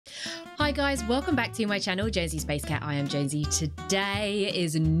Hi guys, welcome back to my channel, Jonesy Space Cat. I am Jonesy. Today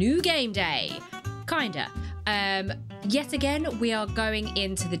is new game day. Kinda. Yet again, we are going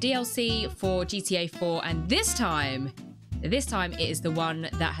into the DLC for GTA4, and this time it is the one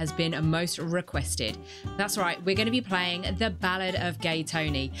that has been most requested. That's right, we're going to be playing the Ballad of Gay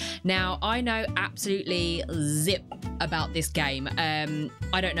Tony. Now, I know absolutely zip about this game.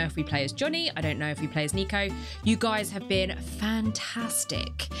 I don't know if we play as Johnny, I don't know if we play as Nico. You guys have been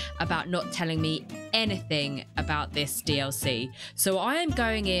fantastic about not telling me anything about this DLC. So I am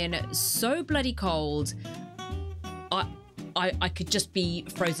going in so bloody cold, I could just be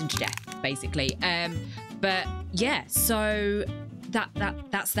frozen to death, basically. But yeah, so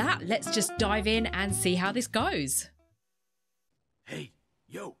that's that. Let's just dive in and see how this goes. Hey,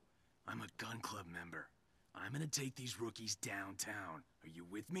 yo, I'm a gun club member. I'm gonna take these rookies downtown. Are you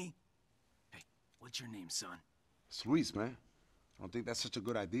with me? Hey, what's your name, son? It's Luis, man. I don't think that's such a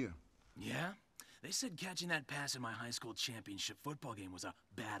good idea. Yeah? They said catching that pass in my high school championship football game was a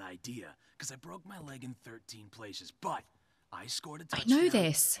bad idea, because I broke my leg in 13 places, but I scored a touchdown I know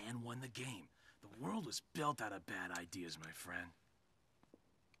this. And won the game. The world was built out of bad ideas, my friend.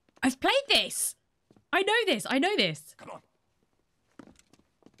 I've played this. I know this. I know this. Come on.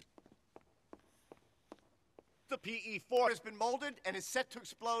 The PE4 has been molded and is set to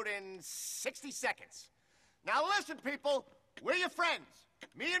explode in 60 seconds. Now listen, people. We're your friends.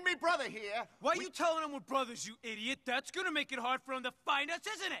 Me and me brother here. Why are you telling them we're brothers, you idiot? That's gonna make it hard for them to find us,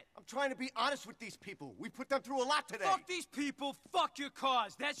 isn't it? I'm trying to be honest with these people. We put them through a lot today. Fuck these people. Fuck your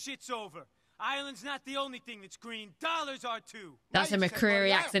cause. That shit's over. Ireland's not the only thing that's green. Dollars are too. That's a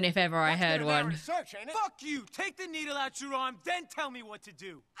McCreary accent if ever I heard one. Research, ain't it? Fuck you. Take the needle out your arm, then tell me what to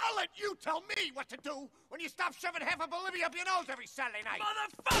do. I'll let you tell me what to do when you stop shoving half of Bolivia up your nose every Saturday night.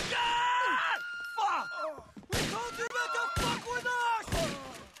 Motherfucker! Fuck! We told you not to fuck with us!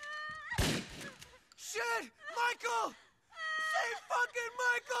 Shit! Michael! Say fucking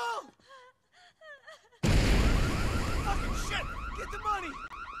Michael! Fucking shit! Get the money!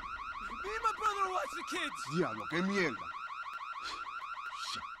 Me and my brother will watch the kids! Diablo, qué mierda.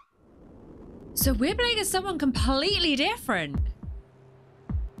 So we're playing as someone completely different.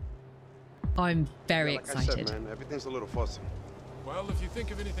 I'm very Like excited. I said, man, everything's a little fussy. Well, if you think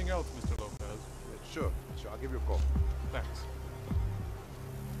of anything else, Mr. Lopez. Yeah, sure, I'll give you a call. Thanks.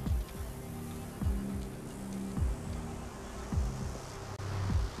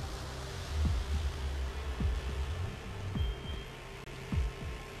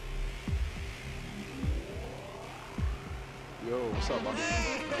 Yo, what's up, buddy?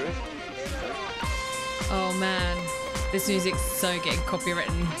 Good? Oh man, this music's so getting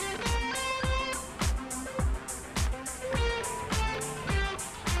copywritten.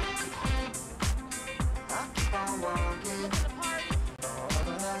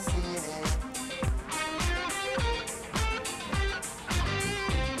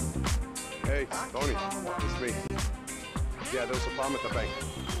 Hey, Tony, it's me. Yeah, there was a problem at the bank.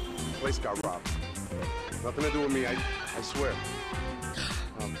 The place got robbed. Nothing to do with me, I swear.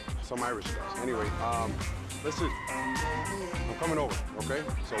 Some Irish guys. Anyway, listen, I'm coming over, okay?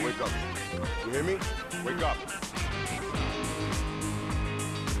 So wake up. You hear me? Wake up.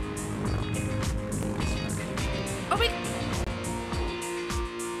 Oh wait!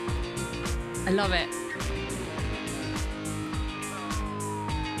 I love it.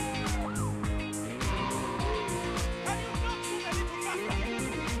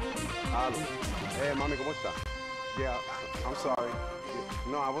 Hey, mami, ¿cómo está? Yeah, I'm sorry.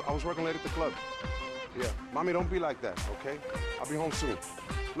 Yeah, no, I was working late at the club. Yeah, mommy, don't be like that, okay? I'll be home soon.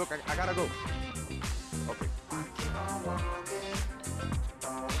 Look, I gotta go. Okay.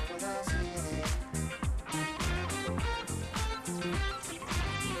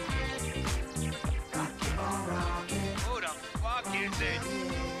 Who the fuck is it?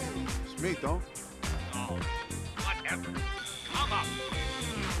 It's me, Don. Oh, whatever. Come up.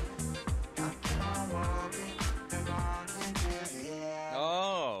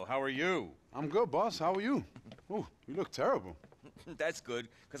 Oh, how are you? I'm good, boss. How are you? Ooh, you look terrible. That's good,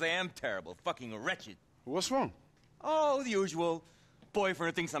 because I am terrible, fucking wretched. What's wrong? Oh, the usual.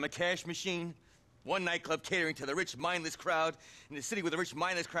 Boyfriend thinks I'm a cash machine. One nightclub catering to the rich, mindless crowd. In the city where the rich,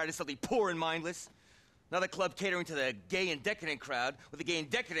 mindless crowd is suddenly poor and mindless. Another club catering to the gay and decadent crowd, where the gay and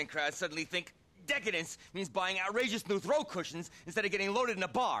decadent crowd suddenly think decadence means buying outrageous new throw cushions instead of getting loaded in a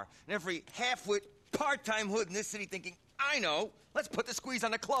bar. And every half-wit, part-time hood in this city thinking, I know, let's put the squeeze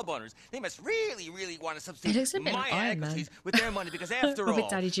on the club owners. They must really, really want to It looks a substitute bit my like Iron Man. inadequacies with their money because after Or with all,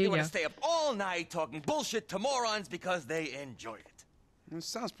 Daddy they want Jr. to stay up all night talking bullshit to morons because they enjoy it. It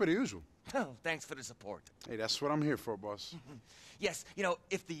sounds pretty usual. Oh, thanks for the support. Hey, that's what I'm here for, boss. Yes, you know,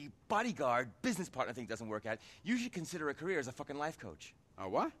 if the bodyguard business partner thing doesn't work out, you should consider a career as a fucking life coach.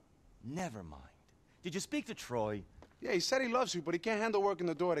 What? Never mind. Did you speak to Troy? Yeah, he said he loves you, but he can't handle working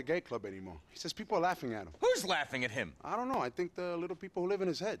the door at a gay club anymore. He says people are laughing at him. Who's laughing at him? I don't know. I think the little people who live in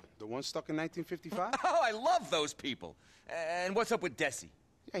his head. The ones stuck in 1955. Oh, I love those people. And what's up with Desi?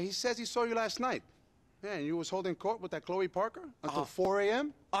 Yeah, he says he saw you last night. Yeah, and you was holding court with that Chloe Parker until 4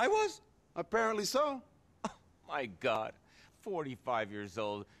 a.m.? I was? Apparently so. Oh, my God. 45 years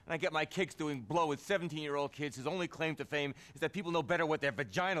old, and I get my kicks doing blow with 17-year-old kids whose only claim to fame is that people know better what their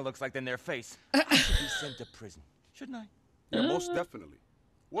vagina looks like than their face. I should be sent to prison, shouldn't I? Yeah, most definitely.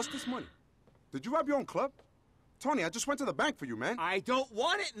 What's this money? Did you rob your own club? Tony, I just went to the bank for you, man. I don't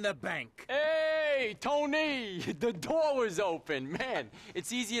want it in the bank. Hey, Tony, the door was open. Man,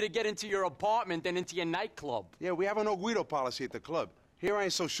 it's easier to get into your apartment than into your nightclub. Yeah, we have a no guido policy at the club. Here I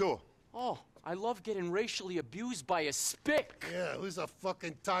ain't so sure. Oh, I love getting racially abused by a spick. Yeah, who's a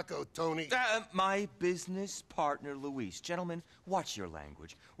fucking taco, Tony? My business partner, Luis. Gentlemen, watch your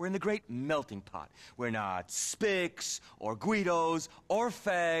language. We're in the great melting pot. We're not spicks or guidos or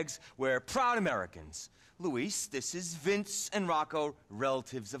fags. We're proud Americans. Luis, this is Vince and Rocco,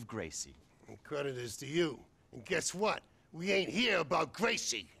 relatives of Gracie. And credit is to you. And guess what? We ain't here about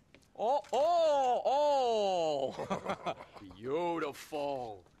Gracie. Oh.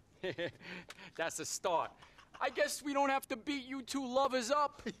 Beautiful. That's a start. I guess we don't have to beat you two lovers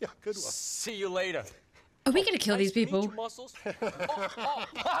up. Yeah, good one. See you later. Are we going to kill these people? I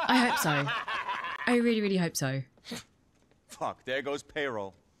hope so. I really, really hope so. Fuck, there goes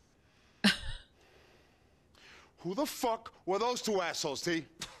payroll. Who the fuck were those two assholes, T?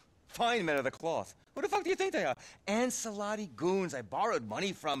 Fine men of the cloth. Who the fuck do you think they are? Ancelotti goons I borrowed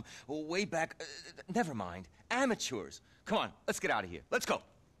money from way back. Never mind. Amateurs. Come on, let's get out of here. Let's go.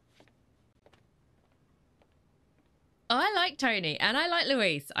 I like Tony and I like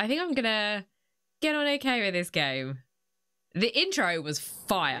Luis. I think I'm gonna get on okay with this game. The intro was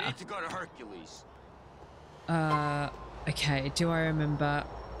fire. We need to go to Hercules. Okay, do I remember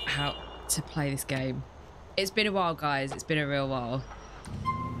how to play this game? It's been a while, guys. It's been a real while.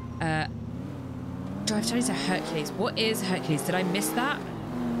 Drive Tony to Hercules. What is Hercules? Did I miss that?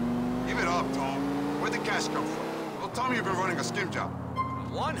 Give it up, Tom. Where'd the cash come from? Don't tell me you've been running a skim job.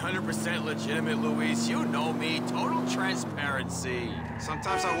 100% legitimate, Luis. You know me. Total transparency.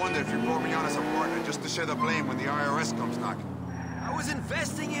 Sometimes I wonder if you brought me on as a partner just to share the blame when the IRS comes knocking. I was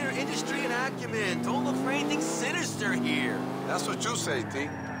investing in your industry and acumen. Don't look for anything sinister here. That's what you say, T.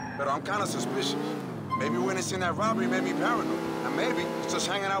 But I'm kind of suspicious. Maybe witnessing that robbery made me paranoid. And maybe it's just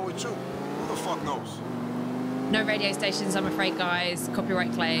hanging out with you. Who the fuck knows? No radio stations, I'm afraid, guys.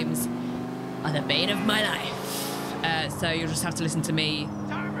 Copyright claims are the bane of my life. So you'll just have to listen to me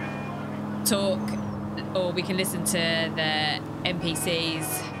talk, or we can listen to the NPCs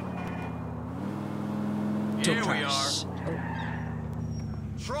talk Here trash. we are.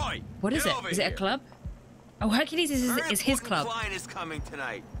 Troy, What is it? Is it a club? Oh, Hercules is his club. Client is coming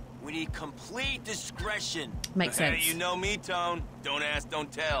tonight. We need complete discretion. Makes sense. You know me, Tone. Don't ask,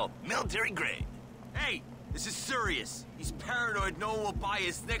 don't tell. Military grade. Hey, this is serious. He's paranoid no one will buy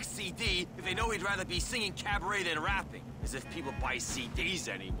his next CD if they know he'd rather be singing cabaret than rapping. As if people buy CDs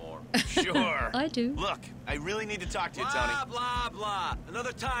anymore. Sure. I do. Look, I really need to talk to you, Tony. Blah, blah, blah.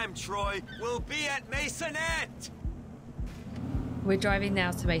 Another time, Troy. We'll be at Masonette. We're driving now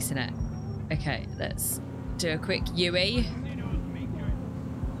to Masonette. Okay, let's do a quick UE.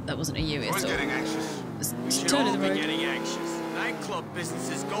 That wasn't a UE. Who's getting anxious? We should Turn all to the be road. getting anxious. Nightclub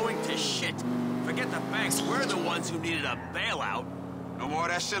business is going to shit. Forget the banks. We're the ones who needed a bailout. No more of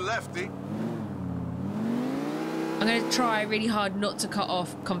that shit left, T. I'm going to try really hard not to cut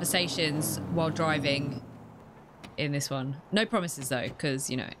off conversations while driving in this one. No promises, though, because,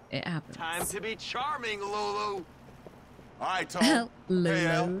 you know, it happens. Time to be charming, Lulu. All right, Tom. Hey,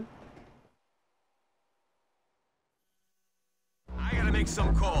 Al. I gotta make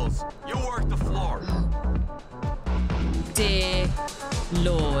some calls. You work the floor. Dear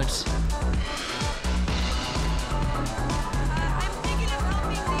Lord. I'm thinking of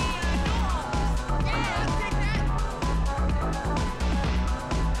helping the dogs. Yeah, I'll take that.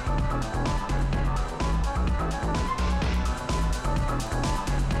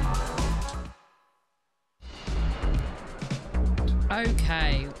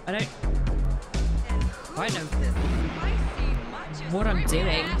 Okay, I don't quite know what I'm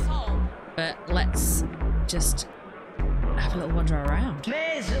doing, but let's just have a little wander around.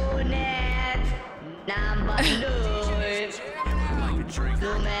 Maisonette, number 2.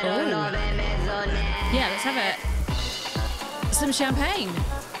 Yeah, let's have some champagne.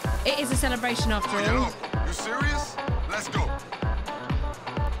 It is a celebration after all. Yo, you serious? Let's go.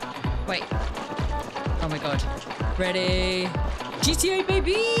 Wait. Oh my god. Ready? GTA,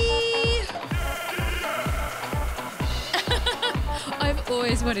 baby! I've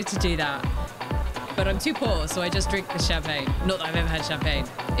always wanted to do that. But I'm too poor, so I just drink the champagne. Not that I've ever had champagne.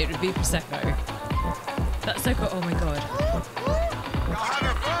 It would be Prosecco. That's so cool. Oh my god. Y'all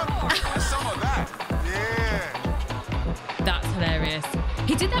having fun? Some of that. Yeah. That's hilarious.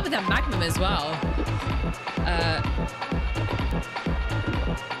 He did that with that Magnum as well.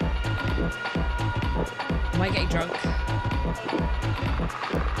 Am I getting drunk?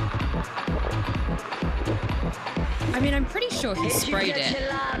 I mean, I'm pretty sure he sprayed it.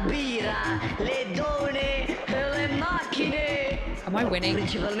 Am I winning? I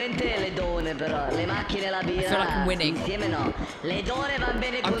feel like I'm winning.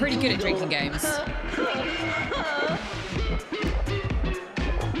 I'm pretty good at drinking games.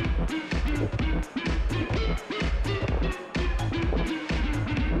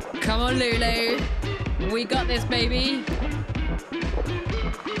 Come on, Lulu. We got this, baby.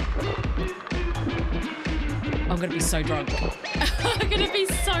 I'm gonna be so drunk. I'm gonna be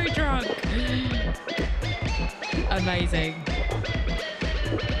so drunk. Amazing.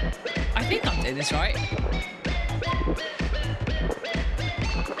 I think I'm doing this right. You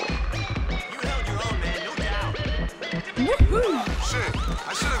held your own, man, no doubt. Woohoo! Shit,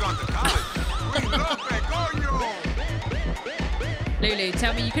 I should have gone to college. We love that, coño. Lulu,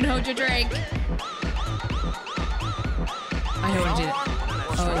 tell me you can hold your drink. I don't want to do that.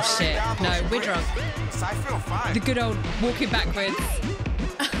 Oh shit. No, we're drunk. I feel fine. The good old walking backwards.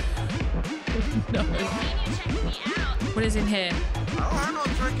 No. What is in here? I don't have no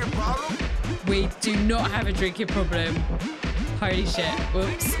drinking problem. We do not have a drinking problem. Holy shit.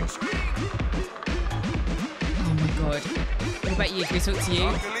 Whoops. Oh my god. What about you? Can we talk to you?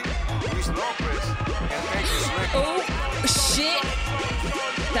 Oh shit.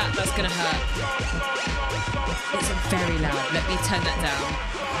 That's gonna hurt. It's very loud. Let me turn that down.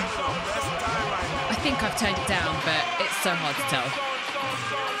 I think I've turned it down, but it's so hard to tell.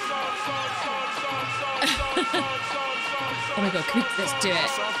 Oh my god, let's do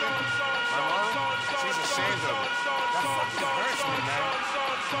it. My mom, she's ashamed of it. That fucking hurts me, man.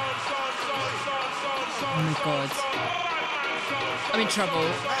 Oh my god. I'm in trouble.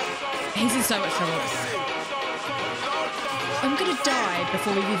 He's in so much trouble. I'm gonna die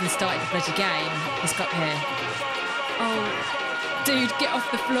before we've even started the bloody game. Let's go up here. Oh, dude, get off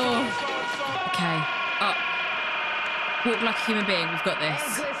the floor. Okay, up. Walk like a human being, we've got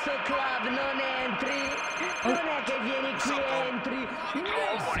this. Oh.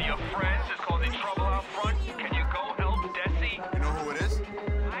 One of your friends is causing trouble out front. Can you go help Desi? You know who it is?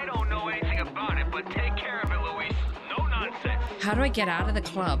 I don't know anything about it, but take care of it, Luis. No nonsense. How do I get out of the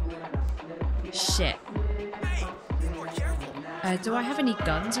club? Shit. Do I have any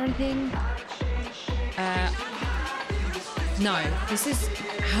guns or anything? No. This is...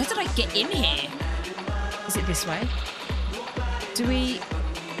 How did I get in here? Is it this way? Do we...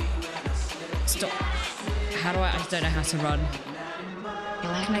 Stop. How do I don't know how to run. Can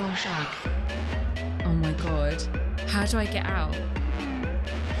I... Oh my god. How do I get out?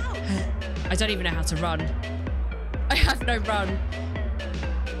 I don't even know how to run. I have no run.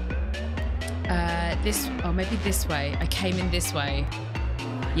 This... Oh, maybe this way. I came in this way.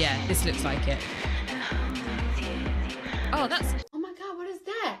 Yeah, this looks like it. Oh, that's... Oh my god, what is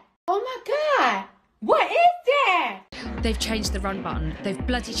that? Oh my god! What is that? They've changed the run button. They've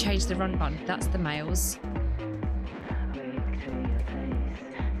bloody changed the run button. That's the males.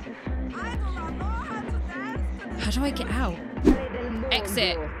 How do I get out?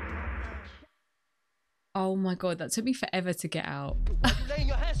 Exit. Oh my god, that took me forever to get out.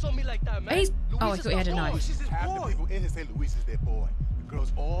 He's... Oh, I thought he had a knife. Half the people in here say Luis is their boy. The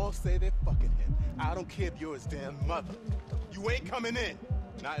girls all say they're fucking him. I don't care if you're his damn mother. You ain't coming in.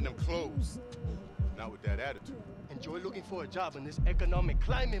 Not in them clothes. Not with that attitude. Enjoy looking for a job in this economic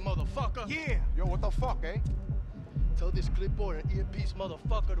climate, motherfucker. Yeah. Yo, what the fuck, eh? Tell this clipboard and earpiece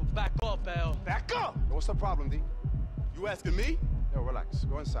motherfucker to back up, Al. Back up! Yo, what's the problem, D? You asking me? Yo, relax.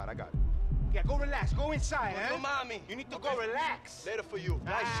 Go inside. I got it. Yeah, go relax. Go inside, Yo, mommy. You need to go relax. Later for you.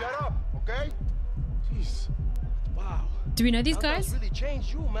 Guys, shut up, okay? Jeez. Wow. Do we know these guys? Really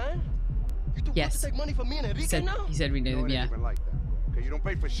changed you, man. You too yes. To take money from me and Enrique now? He said we knew them, yeah. Even like that, bro. Okay, you don't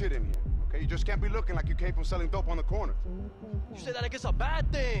pay for shit in here. Okay, you just can't be looking like you came from selling dope on the corner. You say that like it's a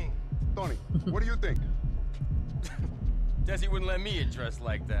bad thing. Tony, what do you think? Desi wouldn't let me get dressed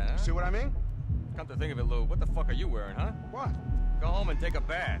like that, huh? See what I mean? Come to think of it, Lou, what the fuck are you wearing, huh? What? Go home and take a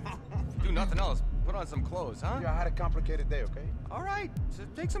bath. Do nothing else. Put on some clothes, huh? Yeah, I had a complicated day, okay? All right, so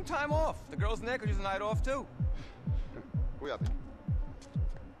take some time off. The girls' neck is a night off, too.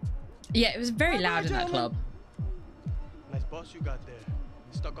 Yeah, it was very loud in that club. Nice boss you got there.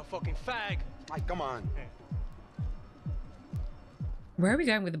 Stuck a fucking fag. Mike, come on. Where are we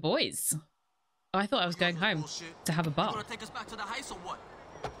going with the boys? I thought I was going home to have a bath. Gonna take us back to the heist or what?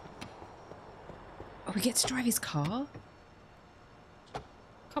 Oh, we get to drive his car?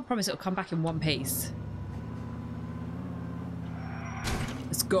 Can't promise it'll come back in one piece.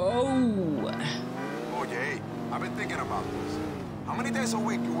 Let's go. Oh, yeah, hey, I've been thinking about this. How many days a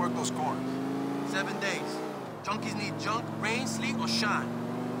week you work those corners? 7 days. Junkies need junk, rain, sleet, or shine.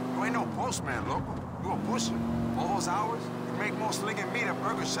 You ain't no postman, local. You a pusher. All those hours, you make more slinging meat at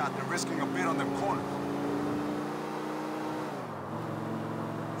Burger Shot than risking a bid on them corners.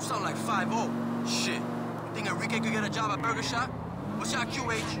 You sound like 5-0. Shit. You think Enrique could get a job at Burger Shot? What's your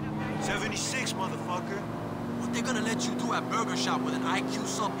QH? 76, motherfucker. What they gonna let you do at Burger Shop with an IQ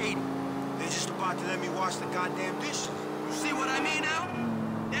sub 80? They're just about to let me wash the goddamn dishes. You see what I mean now?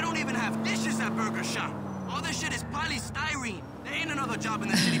 They don't even have dishes at Burger Shop. All this shit is polystyrene. There ain't another job in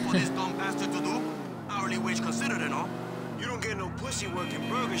the city for this dumb bastard to do. Hourly wage considered and all. You don't get no pussy working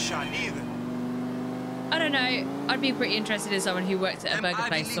Burger Shop neither. I don't know. I'd be pretty interested in someone who worked at a burger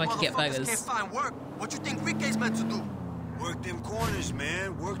place so I could get burgers. Can't find work. What you think Enrique's meant to do? Work them corners,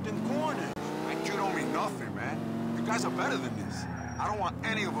 man. Work them corners. Like, you don't mean nothing, man. You guys are better than this. I don't want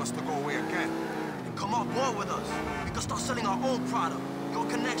any of us to go away again. And come on board with us. We can start selling our own product. Your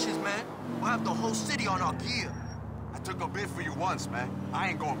connections, man. We'll have the whole city on our gear. I took a bid for you once, man. I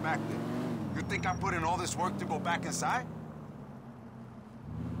ain't going back there. You think I put in all this work to go back inside?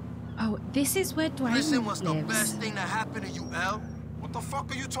 Oh, this is where Dwayne Prison was lives. the best thing that happened to you, L. What the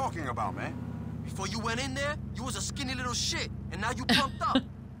fuck are you talking about, man? Before you went in there, you was a skinny little shit, and now you pumped up.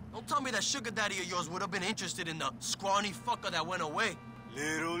 Don't tell me that sugar daddy of yours would have been interested in the scrawny fucker that went away.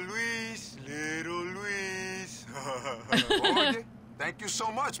 Little Luis, little Luis. Oh, yeah. Thank you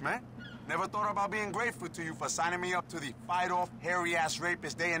so much, man. Never thought about being grateful to you for signing me up to the fight-off, hairy-ass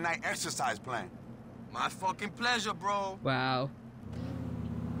rapist day and night exercise plan. My fucking pleasure, bro. Wow.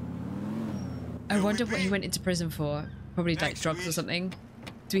 I wonder what he went into prison for. Probably like drugs or something.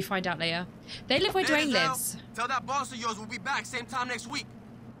 Do we find out later? They live where Dwayne lives. Tell that boss of yours we'll be back same time next week.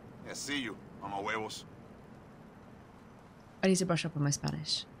 Yeah, see you, mama huevos. I need to brush up on my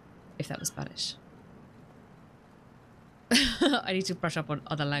Spanish. If that was Spanish. I need to brush up on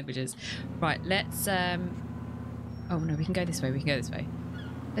other languages. Right, let's oh no, we can go this way, we can go this way.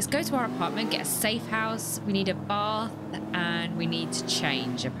 Let's go to our apartment, get a safe house. We need a bath and we need to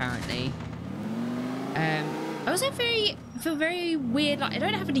change apparently. I also feel very weird, like I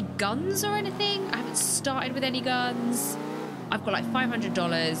don't have any guns or anything. I haven't started with any guns. I've got like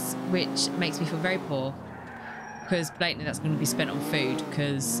 $500, which makes me feel very poor because blatantly that's going to be spent on food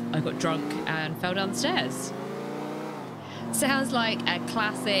because I got drunk and fell downstairs. Sounds like a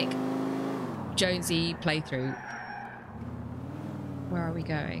classic Jonesy playthrough. Where are we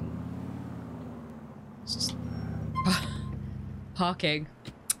going? Just parking.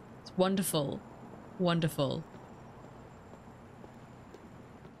 It's wonderful. Wonderful.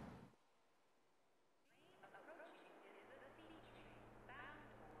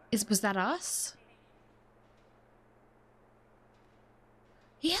 Was that us?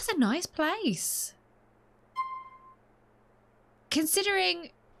 He has a nice place.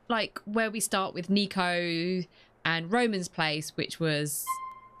 Considering, like, where we start with Nico and Roman's place, which was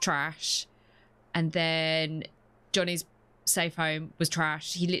trash, and then Johnny's safe home was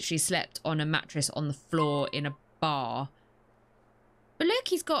trash. He literally slept on a mattress on the floor in a bar. But look,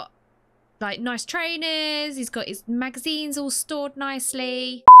 he's got, like, nice trainers. He's got his magazines all stored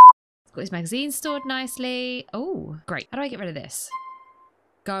nicely. He's got his magazines stored nicely. Oh, great. How do I get rid of this?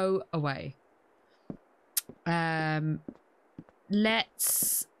 Go away.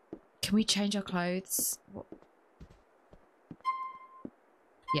 Let's... Can we change our clothes? What?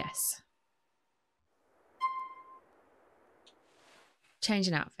 Yes. Change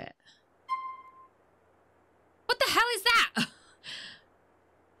an outfit. What the hell is that?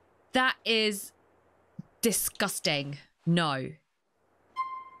 That is disgusting. No.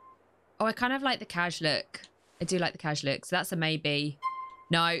 Oh, I kind of like the cash look. I do like the cash look, so that's a maybe.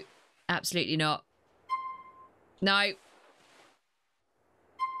 No, absolutely not. No.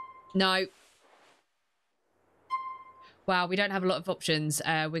 No. Wow, we don't have a lot of options.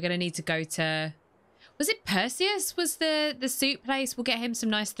 We're going to need to go to... Was it Perseus was the suit place? We'll get him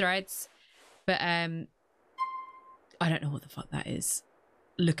some nice threads. But I don't know what the fuck that is.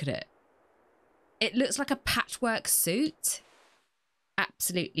 Look at it. It looks like a patchwork suit.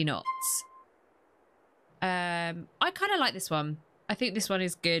 Absolutely not. I kind of like this one. I think this one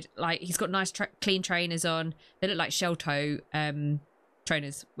is good. Like, he's got nice clean trainers on. They look like shell toe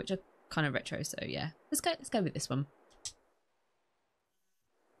trainers, which are kind of retro. So yeah, let's go with this one.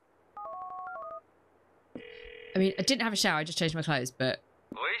 I mean, I didn't have a shower. I just changed my clothes, but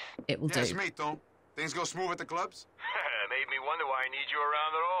Luis? it will do. Yes, mate, Tom. Things go smooth at the clubs? Made me wonder why I need you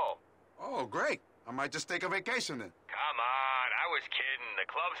around at all. Oh, great. I might just take a vacation then. Come on, I was kidding. The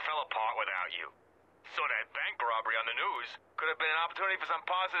clubs fell apart without you. So that bank robbery on the news could have been an opportunity for some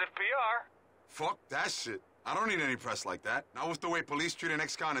positive PR. Fuck that shit. I don't need any press like that. Not with the way police treat an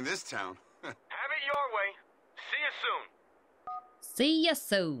ex-con in this town. Have it your way. See you soon. See ya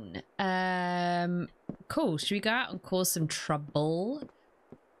soon. Cool. Should we go out and cause some trouble?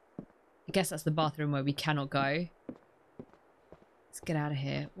 I guess that's the bathroom where we cannot go. Let's get out of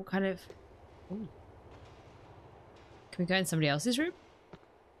here. What kind of... Ooh. Can we go in somebody else's room?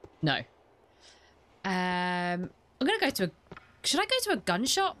 No. I'm gonna go to a... Should I go to a gun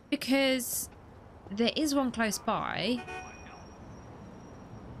shop? Because there is one close by.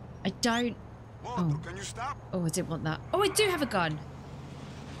 I don't... Oh. Can you stop? Oh, I didn't want that. Oh, I do have a gun.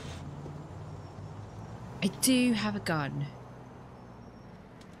 I do have a gun.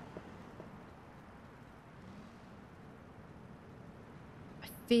 I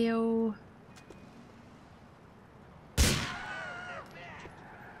feel...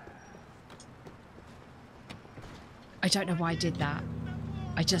 I don't know why I did that.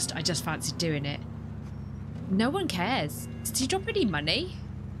 I just fancied doing it. No one cares. Did he drop any money?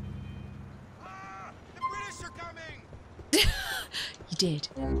 The British are coming! You did.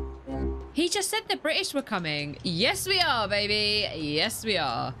 He just said the British were coming. Yes, we are, baby. Yes, we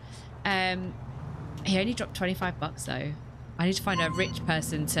are. He only dropped 25 bucks though. I need to find a rich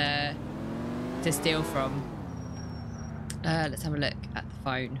person to steal from. Let's have a look at the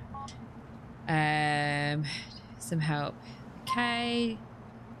phone. Some help. Okay.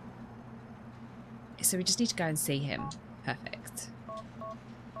 So we just need to go and see him. Perfect.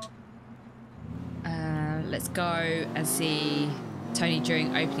 Let's go and see Tony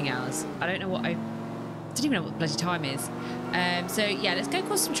during opening hours. I don't know what I don't even know what the bloody time is. So yeah, let's go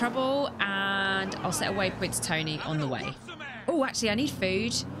cause some trouble and I'll set a waypoint to Tony on the way. Oh, actually I need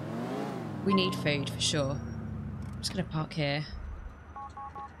food. We need food for sure. I'm just gonna park here.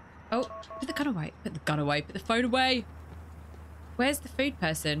 Oh, put the gun away. Put the gun away. Put the phone away. Where's the food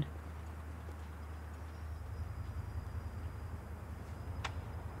person?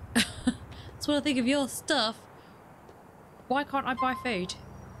 That's what I think of your stuff. Why can't I buy food?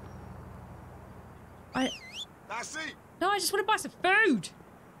 No, I just want to buy some food.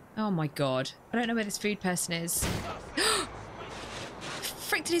 Oh my god. I don't know where this food person is.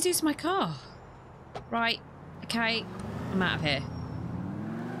 Frick did he do to my car? Right. Okay. I'm out of here.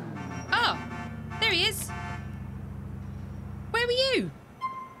 Oh! There he is! Where were you?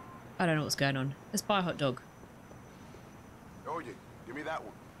 I don't know what's going on. Let's buy a hot dog. Oh, yeah. Give me that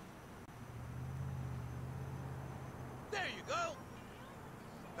one. There you go.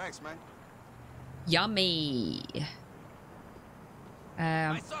 Thanks, man. Yummy.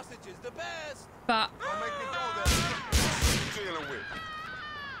 My sausage is the best. But Don't make me go there. Dealing with.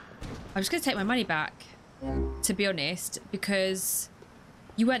 I'm just going to take my money back, to be honest, because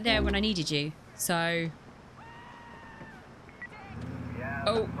you weren't there when I needed you. So...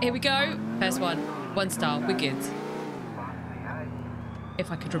 Oh, here we go. First one. 1 star. We're good. If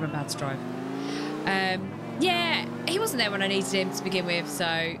I could remember how to drive. Yeah, he wasn't there when I needed him to begin with,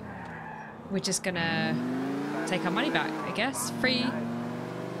 so we're just gonna take our money back, I guess. Free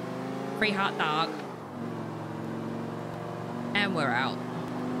hot dog. And we're out.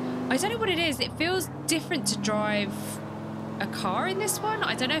 I don't know what it is. It feels different to drive a car in this one.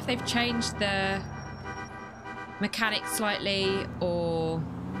 I don't know if they've changed the mechanics slightly, or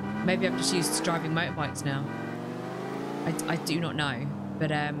maybe I'm just used to driving motorbikes now. I do not know,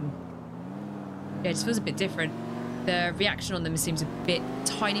 but yeah, it just feels a bit different. The reaction on them seems a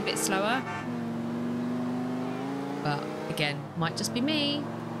tiny bit slower, but again, might just be me.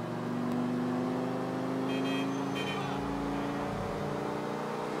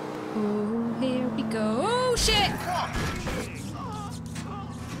 Oh, here we go. Oh shit!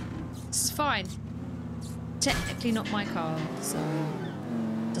 This is fine. Technically not my car, so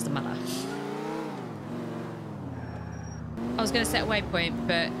doesn't matter. I was going to set a waypoint,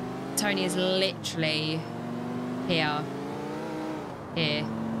 but Tony is literally here. Here.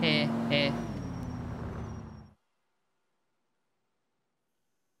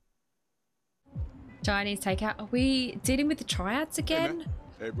 Chinese takeout. Are we dealing with the triads again?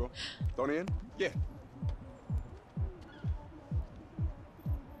 Hey, bro. Tony in? Yeah.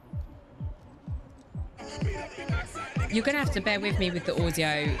 You're going to have to bear with me with the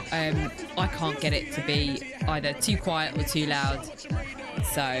audio. I can't get it to be either too quiet or too loud.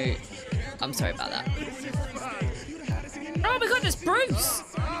 So, I'm sorry about that. Oh my god, that's Bruce!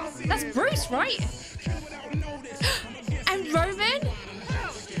 That's Bruce, right? And Roman?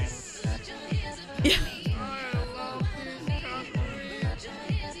 Yeah.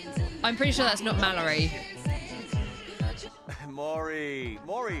 I'm pretty sure that's not Mallory. Maury,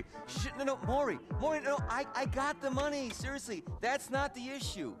 Maury, no, I got the money, seriously, that's not the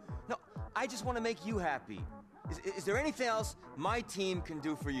issue. No, I just want to make you happy. Is there anything else my team can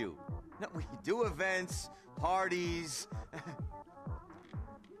do for you? No, we do events, parties,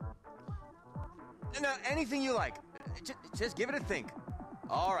 no, anything you like. Just give it a think.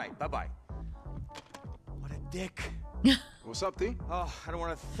 All right, bye-bye. What a dick. What's up, T? Oh, I don't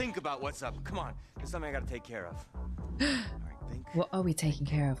want to think about what's up. Come on, there's something I gotta take care of. All right, think. What are we taking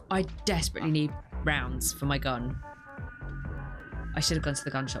care of? I desperately need rounds for my gun. I should have gone to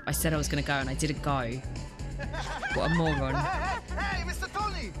the gun shop. I said I was going to go and I didn't go. What a moron. Hey, Mr.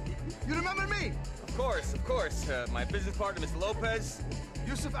 Tony! You remember me? Of course. My business partner, Mr. Lopez.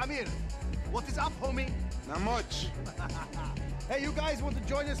 Yusuf Amir. What is up, homie? Not much. Hey, you guys want to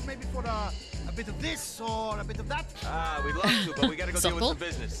join us maybe for a bit of this or a bit of that? We'd love to, but we gotta go deal with some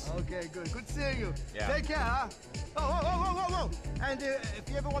business. Okay, good. Good seeing you. Yeah. Take care, huh? Whoa. And if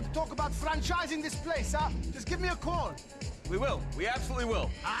you ever want to talk about franchising this place, huh? Just give me a call. We will. We absolutely will.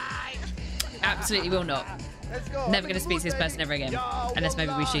 Absolutely will not. Let's go. Never going to speak to this person ever again. Unless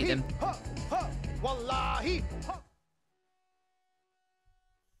maybe we shoot them. Wallahi.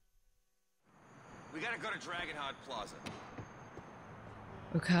 We gotta go to Dragonheart Plaza.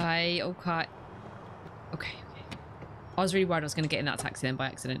 Okay. I was really worried I was going to get in that taxi then by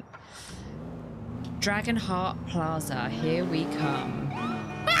accident. Dragonheart Plaza, here we come.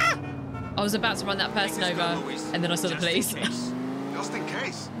 Ah! I was about to run that person over, and then I saw the police. Just in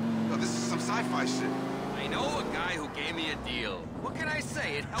case. No, this is some sci-fi shit. I know a guy who gave me a deal. What can I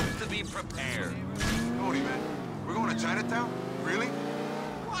say? It helps to be prepared. Tony, man, we're going to Chinatown? Really?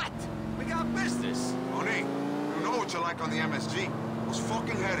 What? We got business. Tony, you know what you're like on the MSG. Those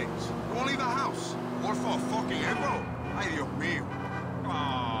fucking headaches. You won't leave the house. More for a fucking emerald. Ay, Dios mío.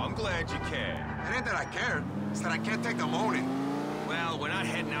 Oh, I'm glad you care. It ain't that I care. It's that I can't take the moaning. Well, we're not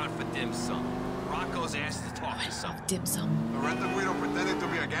heading out for dim sum. Rocco's asked to talk to someone. Dim sum. The rental guido pretended to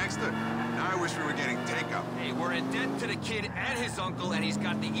be a gangster. Now I wish we were getting takeout. Hey, we're in debt to the kid and his uncle, and he's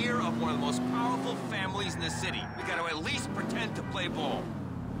got the ear of one of the most powerful families in the city. We gotta at least pretend to play ball.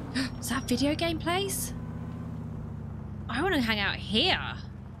 Is that video game place? I want to hang out here.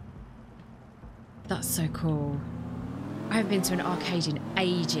 That's so cool. I haven't been to an arcade in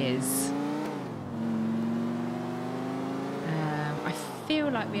ages. I feel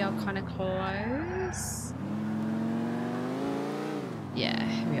like we are kind of close. Yeah,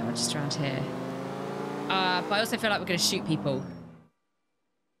 here we are, just around here. But I also feel like we're going to shoot people.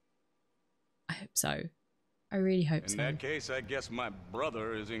 I hope so. I really hope so. In that case, I guess my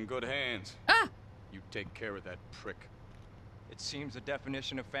brother is in good hands. Ah! You take care of that prick. It seems the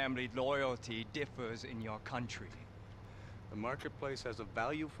definition of family loyalty differs in your country. The marketplace has a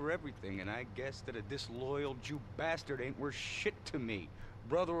value for everything, and I guess that a disloyal Jew bastard ain't worth shit to me,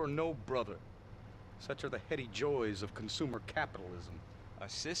 brother or no brother. Such are the heady joys of consumer capitalism. A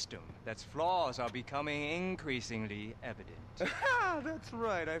system that's flaws are becoming increasingly evident. That's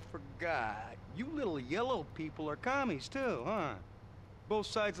right, I forgot. You little yellow people are commies too, huh? Both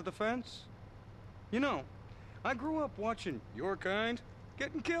sides of the fence? You know, I grew up watching your kind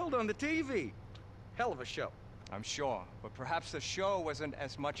getting killed on the TV. Hell of a show. I'm sure, but perhaps the show wasn't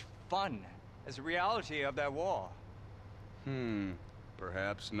as much fun as the reality of that war.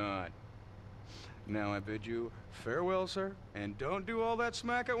 Perhaps not. Now I bid you farewell, sir, and don't do all that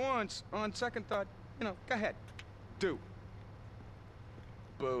smack at once. On second thought, you know, go ahead. Do.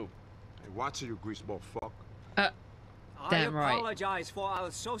 Boo. Hey, watch it, you greaseball fuck. Damn right. I apologize for our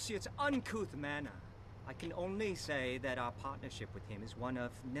associate's uncouth manner. I can only say that our partnership with him is one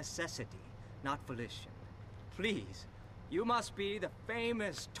of necessity, not volition. Please, you must be the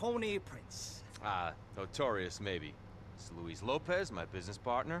famous Tony Prince. Notorious, maybe. It's Luis Lopez, my business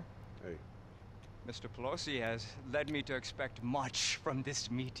partner. Hey. Mr. Pelosi has led me to expect much from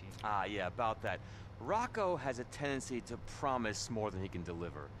this meeting. Yeah, about that. Rocco has a tendency to promise more than he can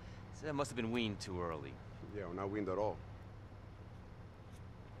deliver. So that must have been weaned too early. Yeah, we're not weaned at all.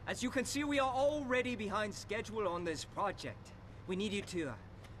 As you can see, we are already behind schedule on this project. We need you to,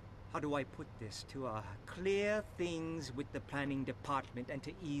 how do I put this, to clear things with the planning department and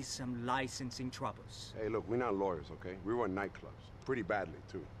to ease some licensing troubles. Hey, look, we're not lawyers, okay? We run nightclubs. Pretty badly,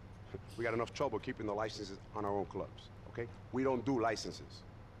 too. We got enough trouble keeping the licenses on our own clubs, okay? We don't do licenses.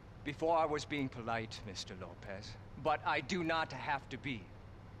 Before I was being polite, Mr. Lopez, but I do not have to be.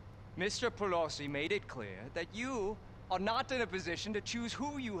 Mr. Pelosi made it clear that you are not in a position to choose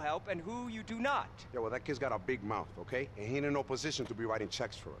who you help and who you do not. Yeah, well, that kid's got a big mouth, okay? And he ain't in no position to be writing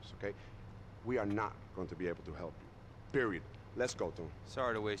checks for us, okay? We are not going to be able to help you. Period. Let's go, Tom.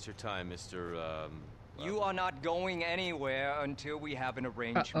 Sorry to waste your time, Mr. You are not going anywhere until we have an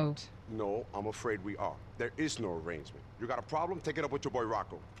arrangement. No, I'm afraid we are. There is no arrangement. You got a problem? Take it up with your boy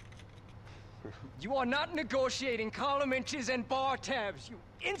Rocco. You are not negotiating column inches and bar tabs, you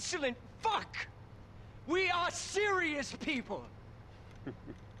insolent fuck! We are serious people!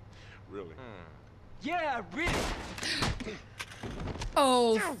 Really? Yeah, really!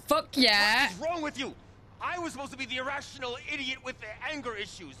 Oh, fuck yeah. What is wrong with you? I was supposed to be the irrational idiot with the anger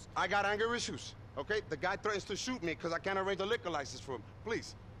issues. I got anger issues, okay? The guy threatens to shoot me because I can't arrange a liquor license for him.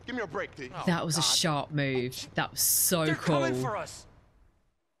 Please, give me a break, T. That was a sharp move. That was so They're cool. coming for us.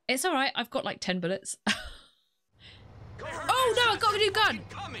 It's all right. I've got like 10 bullets. Oh no, I've got a new gun.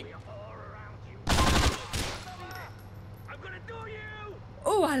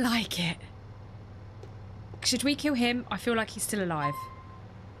 Oh, I like it. Should we kill him? I feel like he's still alive.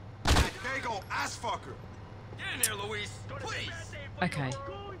 There you go, ass fucker. Get in there, Luis. Please. Okay.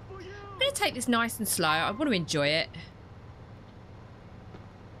 I'm going to take this nice and slow. I want to enjoy it.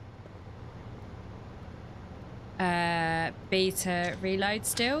 B to reload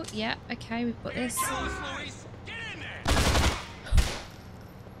still. Yeah, okay, we've got this.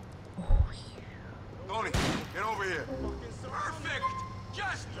 Tony, get over here. Perfect.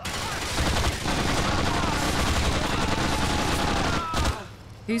 Just.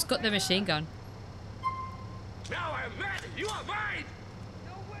 Who's got the machine gun? Now I'm mad. You are mine.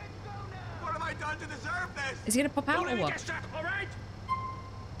 What have I done to deserve this? Is he going to pop out or what? All right.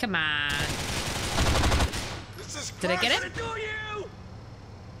 Come on. This is Did I get him? Do you?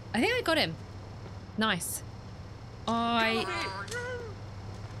 I think I got him. Nice. Oh.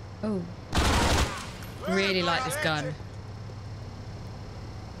 Really like this gun.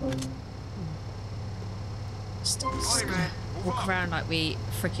 Just gonna walk around like we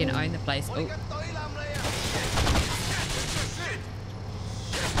freaking own the place. Oh.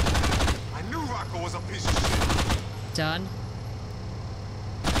 I knew Rocco was a piece of shit. Done.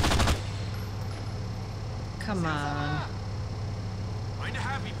 Come on. Find a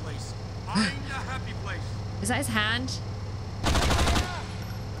happy place. Find a happy place. Is that his hand?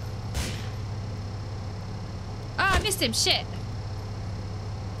 Oh, I missed him. Shit.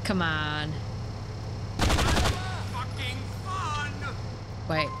 Come on. Fucking fun.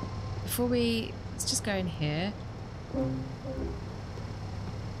 Wait. Before we... Let's just go in here.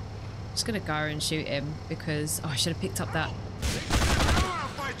 Just gonna go and shoot him because... Oh, I should have picked up that...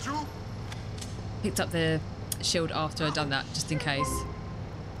 Picked up the shield after I'd done that, just in case.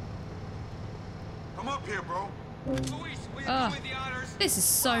 Come up here, bro. Oh, this is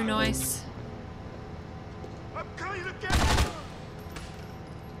so nice. I'm coming to get you.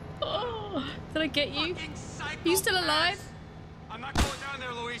 Oh, did I get you? Are you still alive? I'm not going down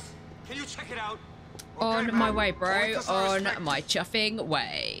there, Luis. Can you check it out? On my way, bro. On my chuffing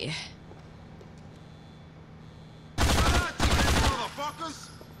way.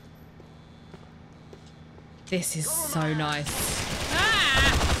 This is so nice.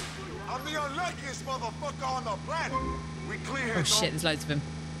 Ah! I'm the unluckiest motherfucker on the planet. We clear here. Oh shit, there's loads of them.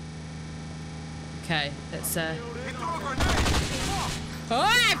 Okay, let's Oh,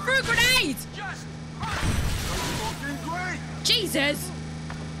 I threw grenades! Jesus!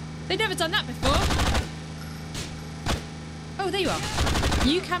 They've never done that before. Oh, there you are.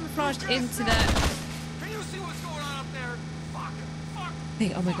 You camouflaged into the... Can you see what's going on up there? Fuck.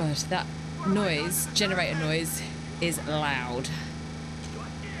 Oh my gosh, that noise, generator noise, is loud.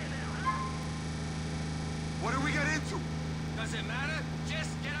 What do we get into? Doesn't matter. Just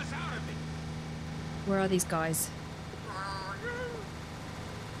get us out of it. Where are these guys?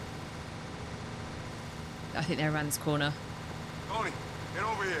 I think they're around this corner. Tony, get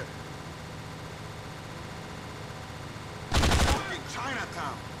over here. Fucking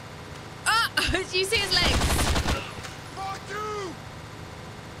Chinatown. Ah! Do you see his legs? Fuck you!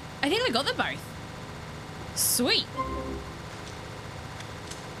 I think I got them both. Sweet.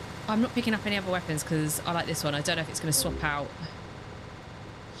 I'm not picking up any other weapons because I like this one. I don't know if it's going to swap out.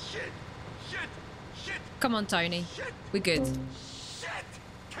 Shit! Come on, Tony. We're good. Shit!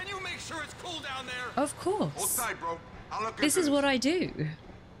 Can you make sure it's cool down there? Of course. Hold tight, bro. I'll look This is what I do.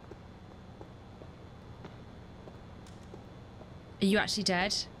 Are you actually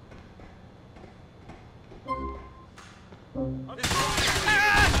dead?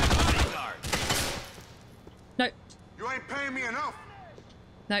 Ah! paying me enough.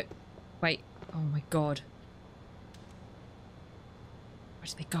 No. Wait. Oh my god. Where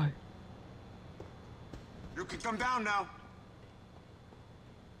did they go? You can come down now.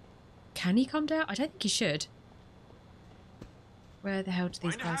 Can he come down? I don't think he should. Where the hell do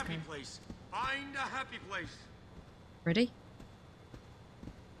these guys go? Find a happy place. Find a happy place. Ready?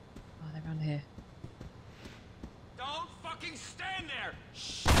 Oh, they're around here. Don't fucking stand there!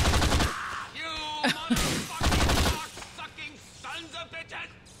 Shh. You motherfucking cock-sucking sons of bitches!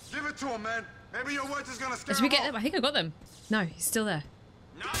 Give it to him, man. Maybe your words is gonna scare Did we him get off. them? I think I got them. No, he's still there.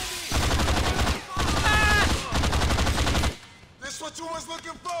 This what you was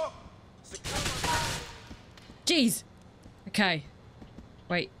looking for? Jeez. Okay.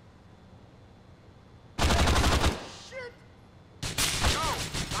 Wait. Shit! Yo,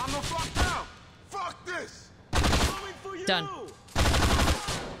 I'm the fuck down. Fuck this. Coming for you. Done.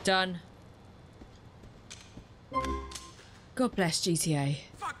 Done. God bless GTA.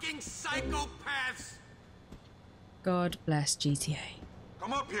 Fucking psychopaths! God bless GTA.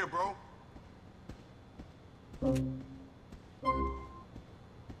 Come up here, bro.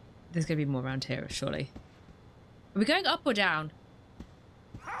 There's gonna be more around here, surely. Are we going up or down?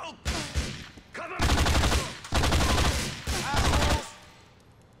 Help! Come on!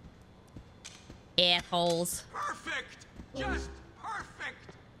 Assholes. Perfect! Just perfect!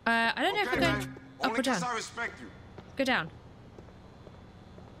 I don't know if we're going man. up Only or down. 'cause I respect you. Go down.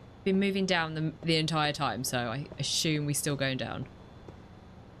 Been moving down the entire time, so I assume we're still going down.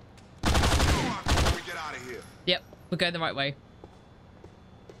 When we get out of here. Yep, we're going the right way.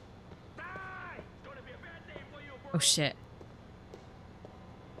 Oh shit.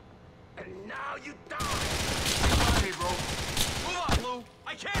 And now you die! Hey, bro. Move on, Lou!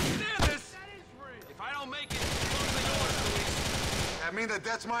 I can't stand this! If I don't make it, close the doors, Louise. That mean that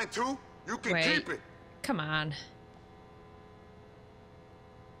that's mine too? You can Wait. keep it. Come on.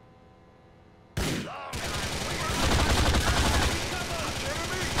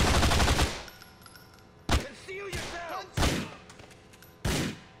 Conceal yourself!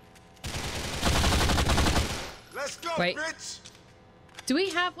 Let's go, Wait. bitch! Do we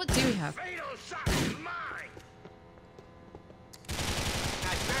have? What do we have? Fatal shot is mine!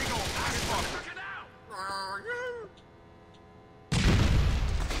 That big old ass fucker.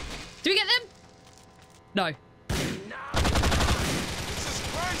 Do we get them? No. Jesus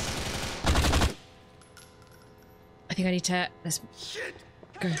Christ! I think I need to. Let's Shit!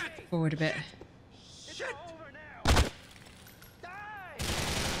 go forward a bit. Shit!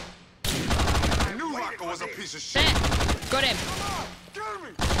 I knew Rocco was a piece of shit. There. Got him. Kill me!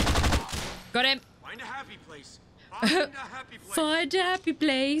 Got him. Find a happy place. Find a happy place. Find a happy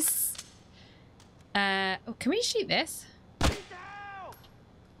place. Oh, can we shoot this?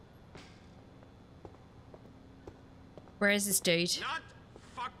 Where is this dude? Not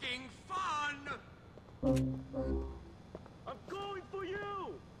fucking fun! I'm going for you!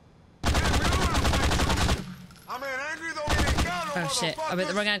 I mean, angry though we ain't got no Oh shit! I'm at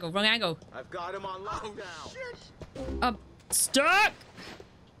the wrong angle. Wrong angle. I've got him on lockdown. I'm stuck.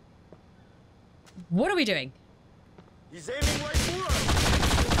 What are we doing? He's aiming right for us.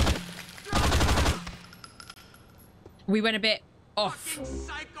 We went a bit off. Fucking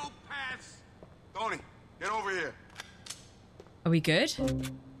psychopaths! Tony, get over here. Are we good?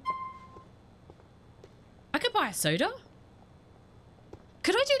 I could buy a soda.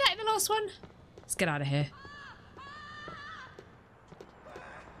 Could I do that in the last one? Let's get out of here.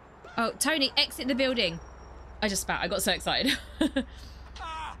 Oh, Tony, exit the building. I just spat. I got so excited.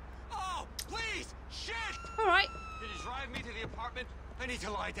 Oh, please! Shit! All right. Did you drive me to the apartment? I need to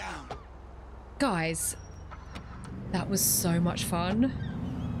lie down. Guys, that was so much fun.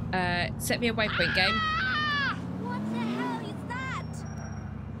 Set me a waypoint game. What the hell is that?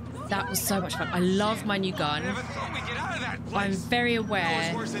 That was so much fun. I love my new gun. I never thought we'd get out of that place. I'm very That aware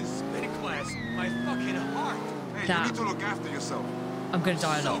was worse than spin class. My fucking heart. Hey, That- you need to look after yourself. I'm gonna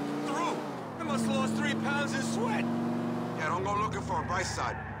die a lot. Through. I must have lost 3 pounds in sweat. Yeah, don't go looking for a bright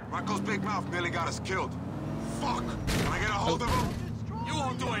side. Rocco's big mouth nearly got us killed. Fuck! Can I get a hold of him? You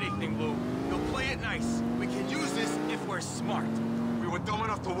won't do anything, Lou. You'll play it nice. We can use this if we're smart. We were dumb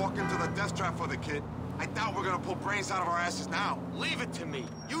enough to walk into the death trap for the kid. I doubt we're gonna pull brains out of our asses now. Leave it to me.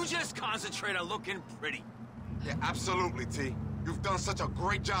 You just concentrate on looking pretty. Yeah, absolutely, T. You've done such a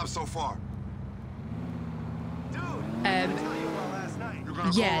great job so far. You're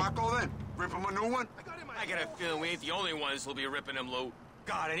gonna Yeah. call Rocco then? Rip him a new one? I got a feeling we ain't the only ones who'll be ripping him, Lou.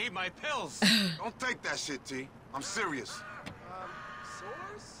 God, I need my pills. Don't take that shit, T. I'm serious.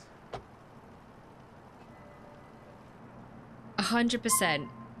 Source? 100%.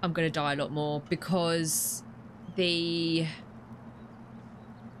 I'm gonna die a lot more because the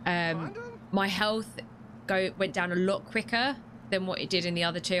my health went down a lot quicker than what it did in the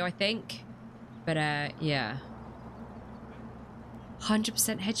other two, I think. But yeah,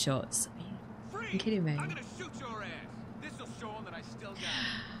 100% headshots. Are you kidding me? I'm gonna shoot your ass. This'll show them that I still got it.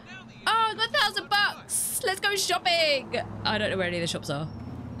 Oh, I got $1,000. Let's go shopping. I don't know where any of the shops are.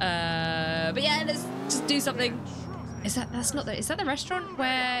 But yeah, let's just do something. Is that the restaurant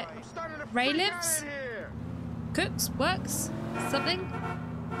where Ray lives? Cooks? Works? Something?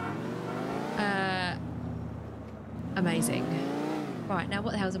 Amazing. Right, now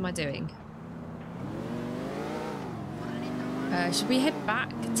what the hell am I doing? Should we head back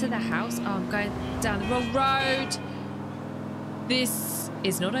to the house? Oh, I'm going down the wrong road. This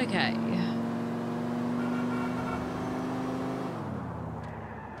is not okay.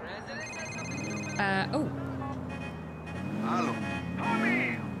 Oh. Hello.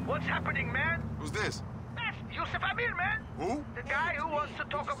 Tommy, what's happening, man? Who's this? That's Yusuf Amir, man. Who? The guy who wants to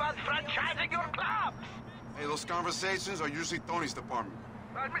talk about franchising your clubs. Hey, those conversations are usually Tony's department.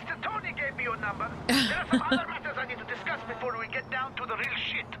 Well, Mr. Tony gave me your number. There are some other matters I need to discuss before we get down to the real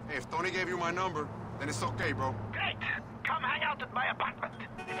shit. Hey, if Tony gave you my number, then it's okay, bro. Great. Come hang out at my apartment.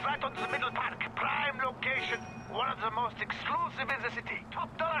 It's right on the middle park. Prime location. One of the most exclusive in the city.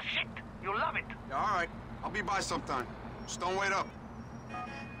 Top dollar shit. You'll love it. Yeah, all right. I'll be by sometime. Just don't wait up.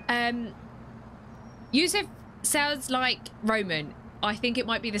 Yusuf sounds like Roman. I think it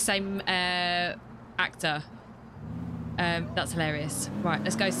might be the same actor. That's hilarious. Right,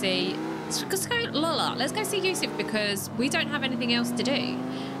 let's go see. Let's go see Yusuf because we don't have anything else to do.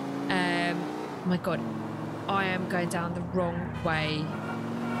 Oh my god, I am going down the wrong way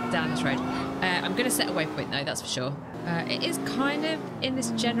down this road. I'm going to set a waypoint though, that's for sure. It is kind of in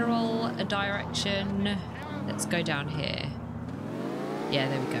this general direction. Let's go down here. Yeah,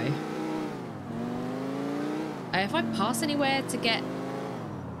 there we go. If I pass anywhere to get...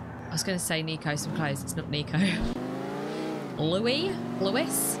 I was going to say Nico some clothes. It's not Nico. Louis?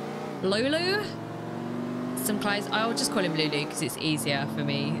 Lulu? Some clothes. I'll just call him Lulu because it's easier for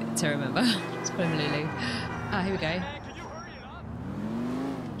me to remember. Just call him Lulu. Ah, here we go.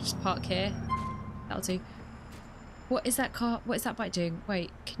 Just park here. That'll do. What is that car? What is that bike doing?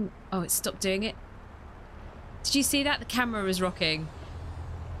 Wait, oh, it stopped doing it. Did you see that? The camera was rocking.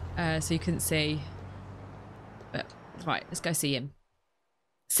 So you couldn't see. But, right, let's go see him.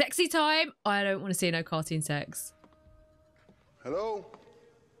 Sexy time! I don't want to see no cartoon sex. Hello?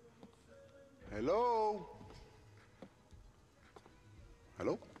 Hello?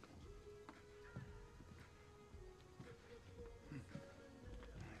 Hello?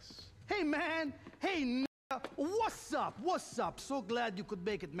 Hey, man! Hey, nigga! What's up? What's up? So glad you could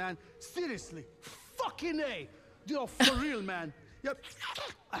make it, man. Seriously. Fucking A! You know, for real, man. Yep.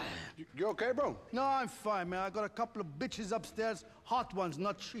 You okay, bro? No, I'm fine, man. I got a couple of bitches upstairs. Hot ones,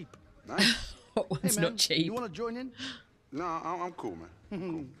 not cheap. Nice. Hot ones, hey, man, not cheap. You want to join in? No, I'm cool, man.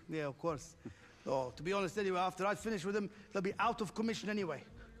 Cool. Yeah, of course. Oh, to be honest, anyway, after I finish with them, they'll be out of commission anyway.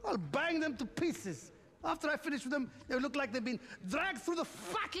 I'll bang them to pieces. After I finish with them, they look like they've been dragged through the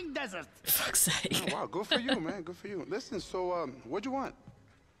fucking desert. For fuck's sake. Oh, wow, good for you, man. Good for you. Listen, so, what'd you want?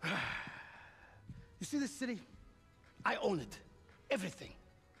 You see this city? I own it. Everything.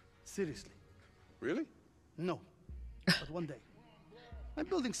 Seriously. Really? No. But one day. I'm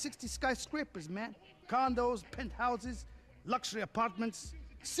building 60 skyscrapers, man. Condos, penthouses, luxury apartments.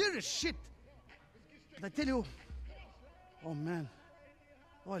 Serious shit. But I tell you, oh man.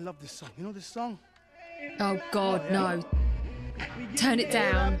 Oh, I love this song. You know this song? Oh God, no. Turn it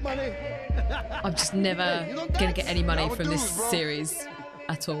down. I'm just never gonna get any money from this series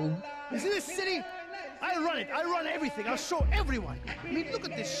at all. You see this city? I run it. I run everything. I'll show everyone. I mean, look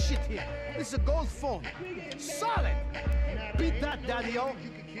at this shit here. This is a gold phone. Solid. Beat that, Daddy-O.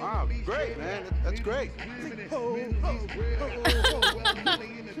 Wow, great, man. That's great.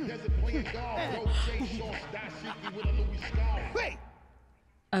 Wait.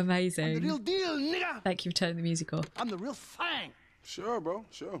 Amazing. I'm the real deal, nigga. Thank you for turning the music off. I'm the real thing. Sure, bro.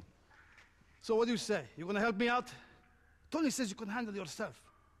 Sure. So what do you say? You gonna help me out? Tony says you can handle it yourself.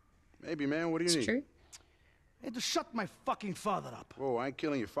 Maybe, man. What do you need? It's true. I had to shut my fucking father up. Whoa, I ain't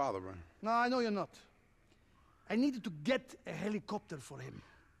killing your father, bro. No, I know you're not. I needed to get a helicopter for him.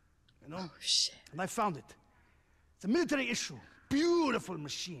 You know? Oh, shit. And I found it. It's a military issue. Beautiful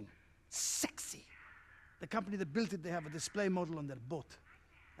machine. Sexy. The company that built it, they have a display model on their boat.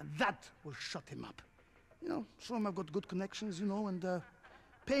 And that will shut him up. You know, show him I've got good connections, you know, and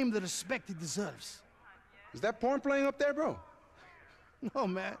pay him the respect he deserves. Is that porn playing up there, bro? No,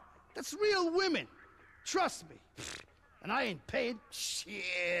 man. That's real women. Trust me. And I ain't paid.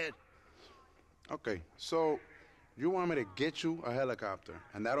 Shit. Okay, so You want me to get you a helicopter,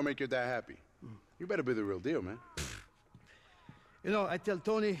 and that'll make your dad happy. You better be the real deal, man. You know, I tell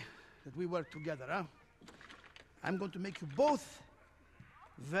Tony that we work together, huh? I'm going to make you both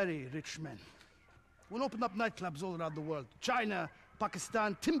very rich men. We'll open up nightclubs all around the world. China,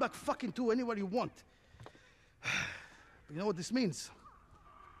 Pakistan, Timbuktu, anywhere you want. But you know what this means?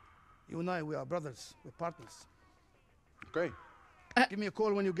 You and I, we are brothers. We're partners. Okay. Give me a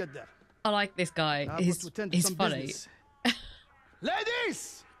call when you get there. I like this guy. He's funny.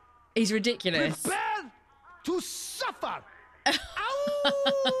 Ladies! He's ridiculous. Prepare to suffer!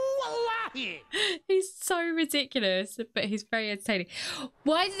 He's so ridiculous, but he's very entertaining.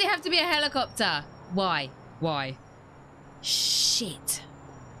 Why does it have to be a helicopter? Why? Why? Shit.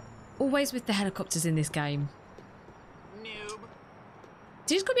 Always with the helicopters in this game. Noob.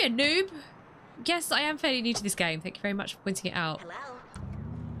 Did you just call me a noob? Yes, I am fairly new to this game. Thank you very much for pointing it out. Hello.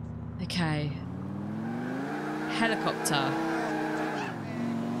 Okay. Helicopter.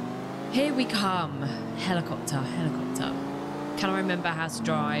 Here we come. Helicopter, helicopter. Can I remember how to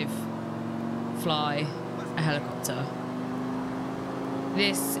drive, fly a helicopter?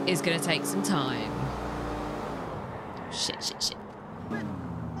 This is going to take some time. Shit, shit, shit.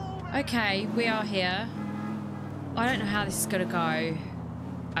 Okay, we are here. I don't know how this is going to go.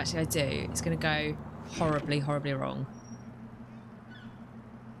 Actually, I do. It's going to go horribly, horribly wrong.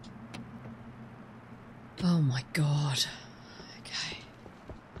 Oh my god. Okay.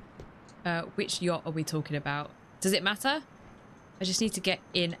 Which yacht are we talking about? Does it matter? I just need to get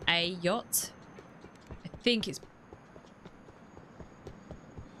in a yacht. I think it's...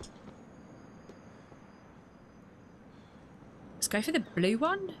 Let's go for the blue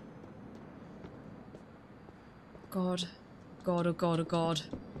one. God. God, oh god, oh god.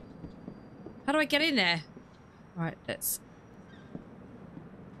 How do I get in there? Right, let's...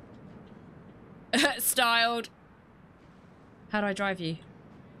 Styled. How do I drive you?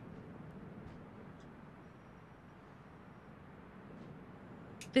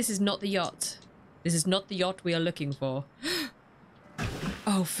 This is not the yacht. This is not the yacht we are looking for.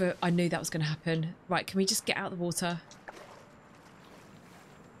 Oh, I knew that was going to happen. Right, can we just get out of the water?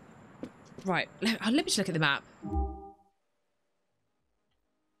 Right, let me just look at the map.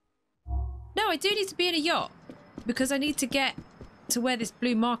 No, I do need to be in a yacht because I need to get to where this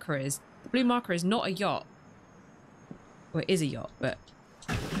blue marker is. The blue marker is not a yacht. Well, it is a yacht, but...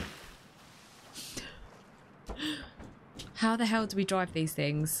 How the hell do we drive these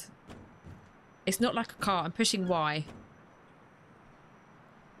things? It's not like a car. I'm pushing Y.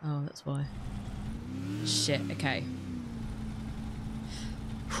 Oh, that's why. Shit, okay.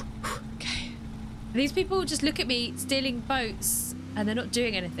 Okay. These people just look at me stealing boats and they're not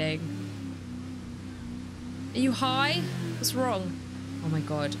doing anything. Are you high? What's wrong? Oh my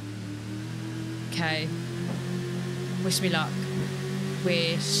god. Okay. Wish me luck.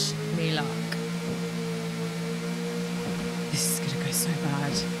 Wish me luck. This is gonna go so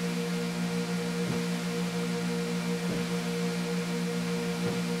bad.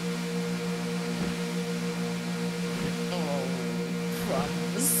 Oh,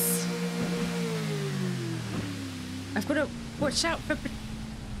 crumbs. I've got to watch out for...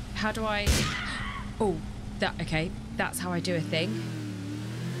 How do I... Oh, that... Okay, that's how I do a thing.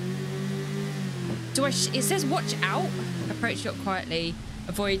 Do I... It says watch out. Approach yacht quietly.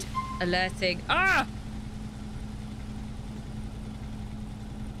 Avoid alerting... Ah!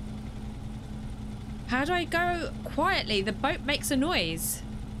 How do I go quietly? The boat makes a noise.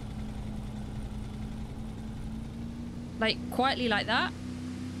 Like, quietly like that?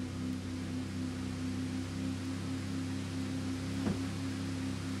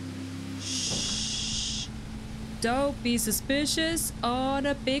 Shh. Don't be suspicious on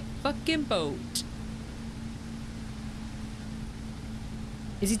a big fucking boat.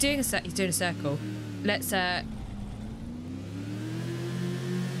 Is he doing a he's doing a circle. Let's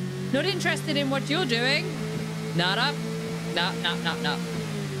not interested in what you're doing. Not up. No.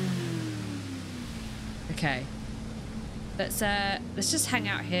 Okay. Let's just hang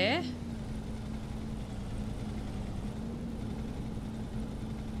out here.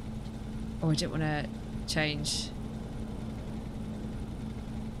 Oh, I didn't want to change.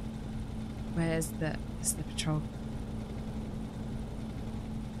 Where's the patrol?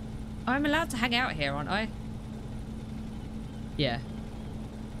 I'm allowed to hang out here, aren't I? Yeah.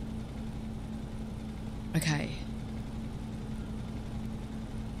 Okay.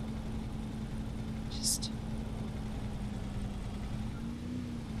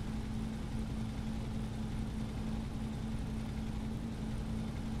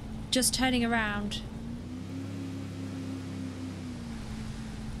 Just turning around.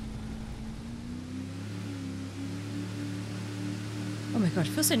 God, I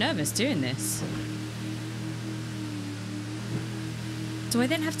feel so nervous doing this. Do I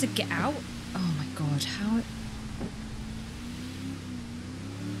then have to get out? Oh my God, how...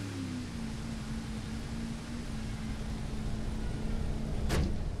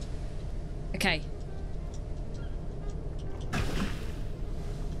 Okay.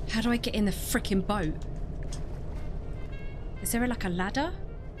 How do I get in the frickin' boat? Is there like a ladder?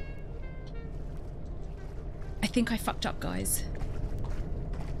 I think I fucked up, guys.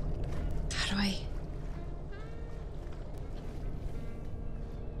 How do I...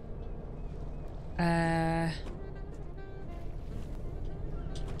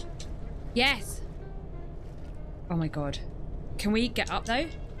 Yes! Oh my God. Can we get up though?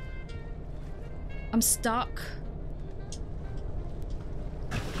 I'm stuck.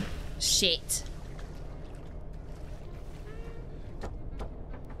 Shit.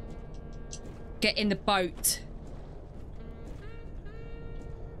 Get in the boat.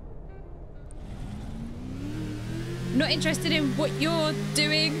 Not interested in what you're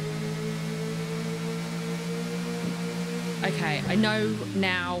doing. Okay, I know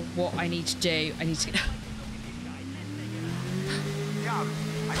now what I need to do. I need to get... Yeah,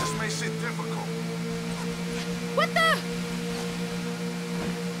 I just made shit difficult. What the?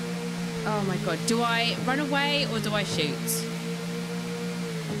 Oh my God. Do I run away or do I shoot?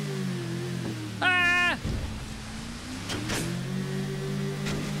 Ah!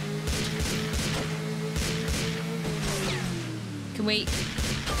 Can we...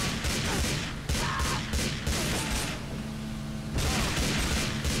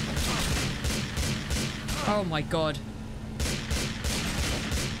 Oh my God.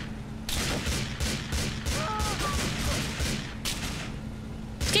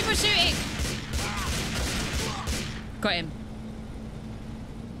 Keep on shooting. Got him.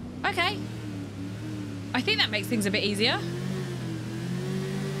 Okay. I think that makes things a bit easier.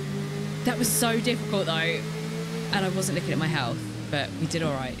 That was so difficult though. And I wasn't looking at my health, but we did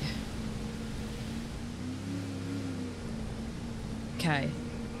all right. Okay.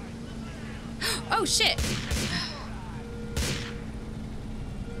 Oh shit!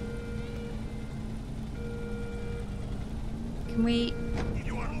 Can we...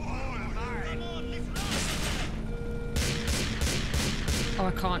 Oh,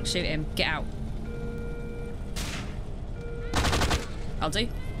 I can't shoot him. Get out. I'll do.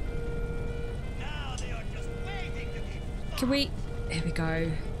 Can we... Here we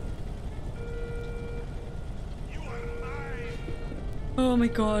go. Oh my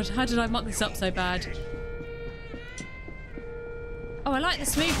God, how did I muck this up so bad? Oh, I like the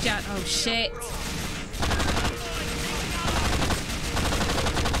smooth jab. Oh shit.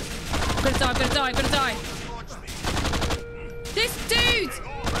 I'm gonna die, I'm gonna die, I'm gonna die. This dude!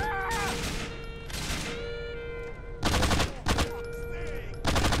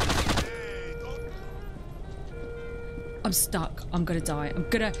 I'm stuck. I'm gonna die. I'm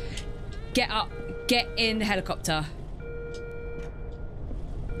gonna get up, get in the helicopter.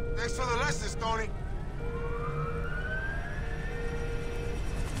 Thanks for the lessons, Tony.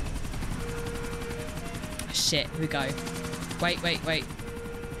 Shit, here we go. Wait, wait, wait.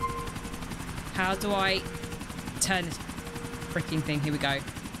 How do I turn this freaking thing? Here we go.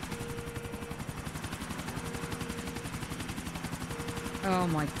 Oh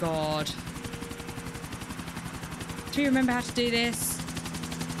my God. Do you remember how to do this?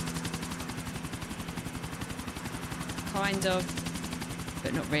 Kind of,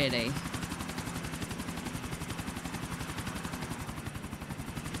 but not really.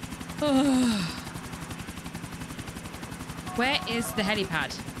 Oh. Where is the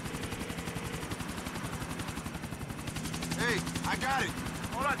helipad? Hey, I got it.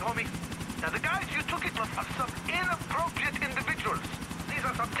 All right, homie. Now, the guys you took it with are some inappropriate individuals. These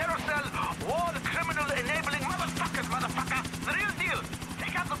are some carousel, war criminal enabling motherfuckers, motherfucker. The real deal.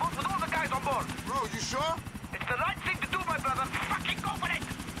 Take out the boat with all the guys on board. Bro, you sure? It's the right thing to do, my brother. Fucking go for it.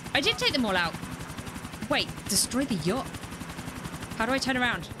 I did take them all out. Wait, destroy the yacht? How do I turn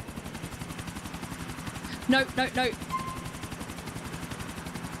around? No, no, no.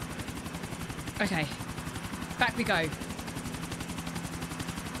 Okay. Back we go.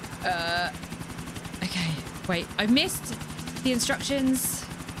 Okay. Wait, I missed the instructions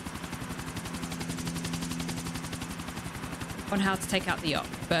on how to take out the yacht,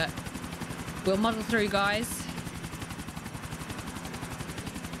 but we'll muddle through, guys.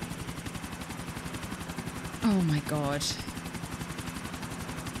 Oh my God.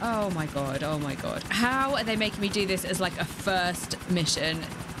 Oh my God. Oh my God. How are they making me do this as like a first mission?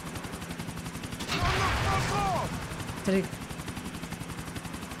 Did I...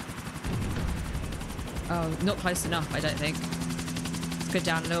 Oh, not close enough, I don't think. go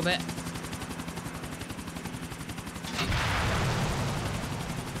down a little bit.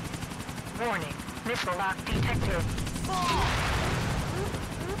 Warning, missile lock detected.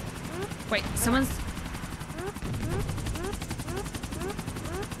 Wait, someone's...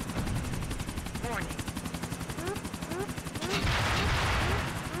 Warning.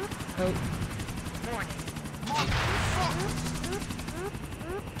 Oh. Warning.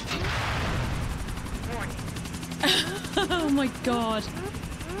 Oh my god.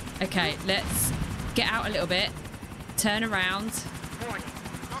 Okay, let's get out a little bit. Turn around.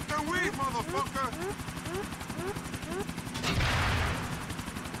 Duck that weed, motherfucker!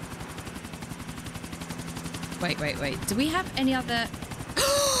 Wait. Do we have any other...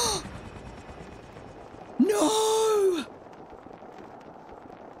 No!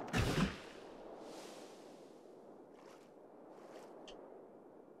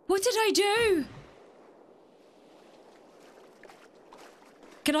 What did I do?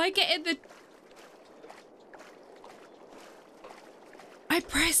 Can I get in the...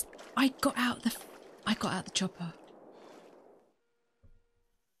 I got out the chopper.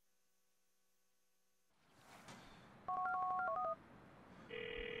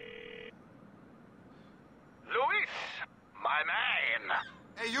 Luis, my man.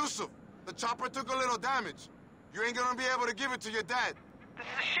 Hey, Yusuf, the chopper took a little damage. You ain't gonna be able to give it to your dad. This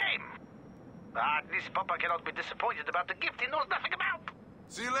is a shame. At least Papa cannot be disappointed about the gift he knows nothing about.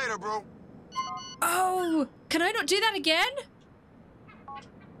 See you later, bro. Oh, can I not do that again?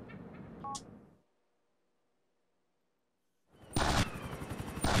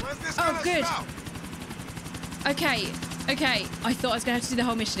 Where's this Oh, gonna good. stop? Okay. I thought I was gonna have to do the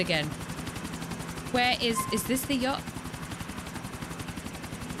whole mission again. Where is this the yacht?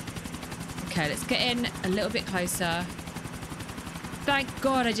 Okay, let's get in a little bit closer. Thank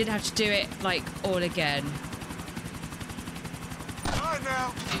God I didn't have to do it, like, all again. All right,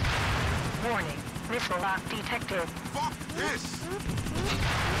 now. Warning, missile lock detected. Fuck this.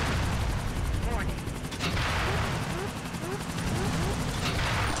 Warning.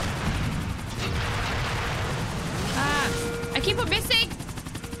 I keep on missing.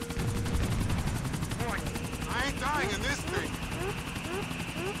 I ain't dying in this thing.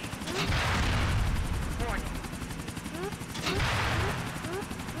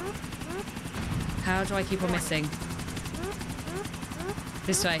 How do I keep on missing?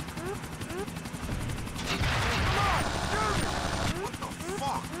 This way. What the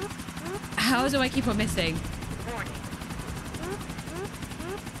fuck? How do I keep on missing?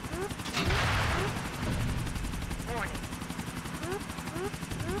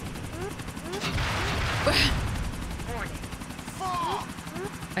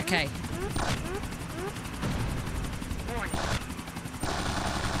 Okay.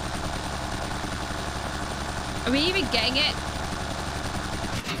 Are we even getting it?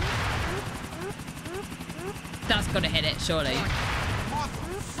 That's gotta hit it, surely.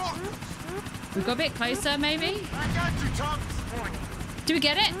 We got a bit closer, maybe? I got you, Chunks. Do we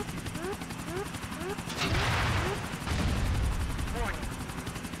get it?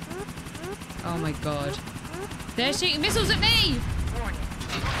 Oh my god. They're shooting missiles at me!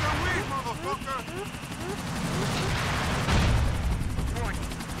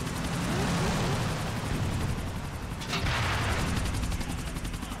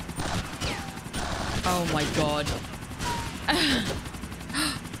 Oh my god.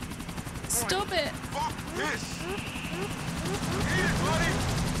 Stop it. Fuck this.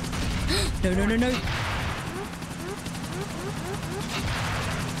 No.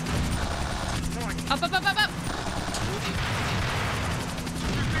 Up.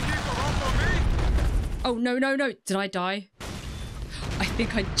 Oh, no. Did I die? I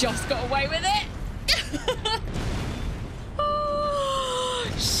think I just got away with it. Oh,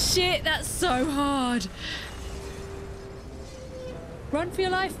 shit, that's so hard. Run for your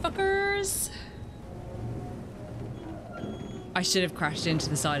life, fuckers. I should have crashed into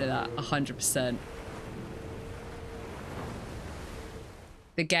the side of that, 100%.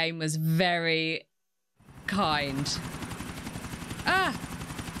 The game was very kind. Ah!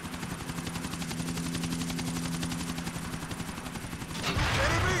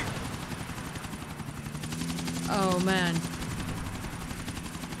 Oh, man.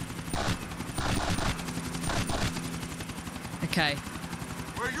 Okay.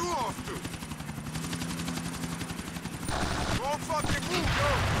 Where you off to? Don't fucking move, yo!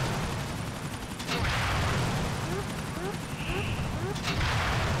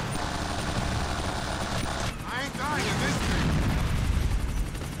 I ain't dying in this thing.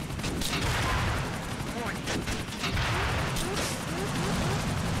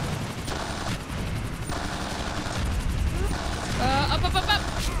 Up.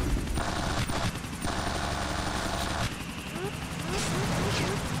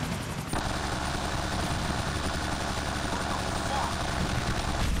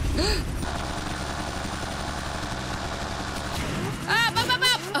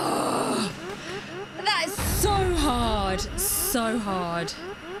 so hard.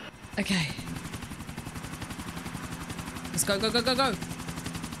 Okay. Let's go, go, go, go, go.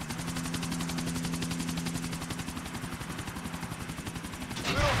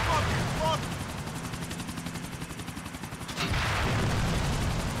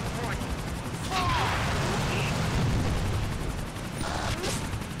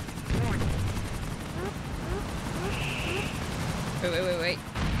 Wait.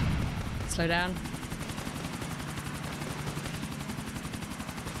 Slow down.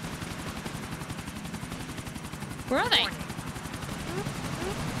 Where are they?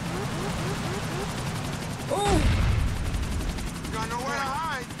 Oh! You got nowhere to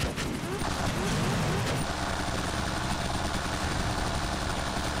hide.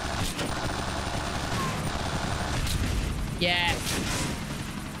 Yeah.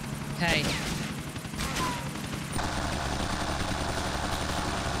 Okay.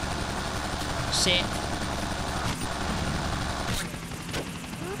 Shit.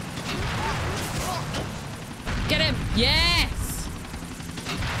 Get him! Yes!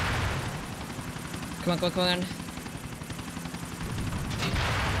 Come on, come on, come on.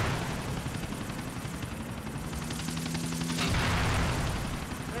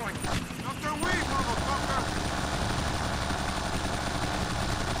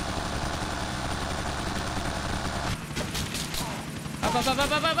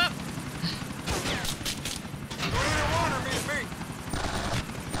 Up.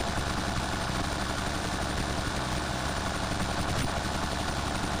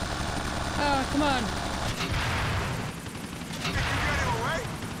 Oh, come on.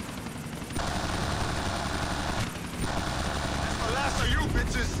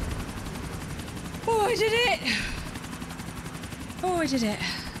 Oh, I did it. Oh, I did it.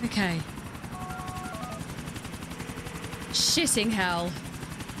 Okay. Shitting hell.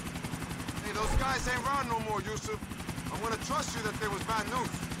 Hey, those guys ain't around no more, Yusuf. I want to trust you that there was bad news.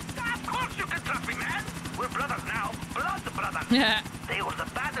 Of course you can trust me, man. We're brothers now. Blood brothers. Yeah. They were the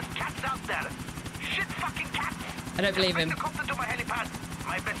baddest cats out there. Shit fucking cats. I don't believe him. Take the copter to my helipad.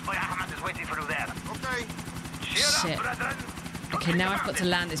 My best boy Ahmad is waiting for you there. Okay. Cheer up, brethren. Okay, now I've got to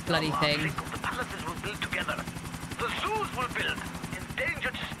land this bloody thing. The palaces will build together. The zoos will build.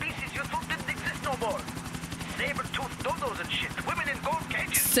 Endangered species you thought didn't exist no more. Saber-toothed dodos and shit. Women in gold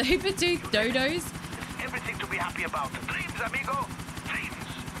cages. Saber-toothed dodos? Everything to be happy about. Dreams, amigo. Dreams.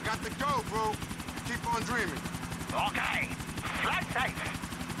 I got to go, bro. Keep on dreaming. Okay. Fly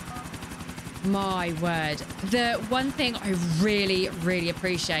safe. My word. The one thing I really, really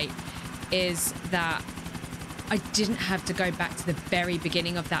appreciate is that I didn't have to go back to the very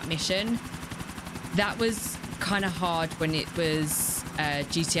beginning of that mission. That was kind of hard when it was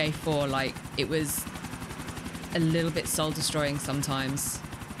GTA4. Like, it was a little bit soul-destroying sometimes.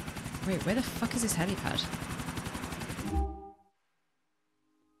 Wait, where the fuck is this helipad?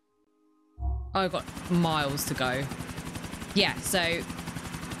 Oh, I've got miles to go. Yeah, so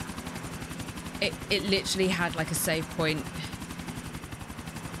it literally had like a save point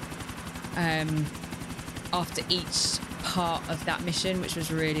after each part of that mission, which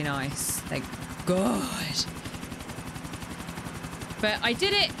was really nice. Thank God. But I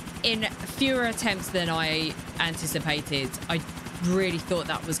did it in fewer attempts than I anticipated. I really thought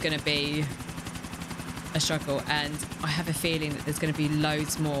that was going to be a struggle, and I have a feeling that there's going to be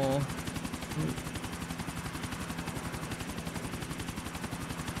loads more.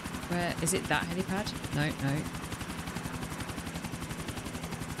 Where is it? That helipad? No.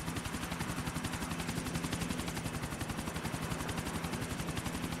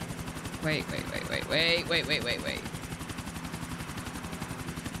 Wait.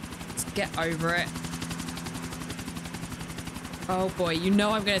 Let's get over it. Oh boy, you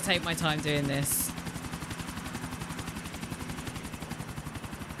know I'm going to take my time doing this.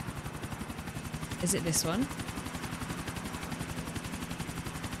 Is it this one?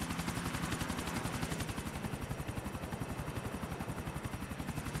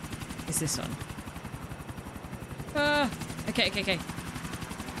 It's this one. Okay.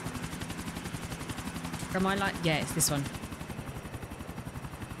 Am I like... Yeah, it's this one.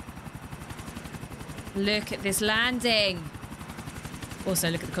 Look at this landing. Also,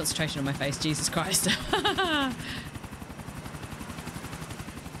 look at the concentration on my face. Jesus Christ. I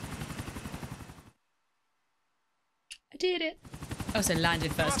did it. Also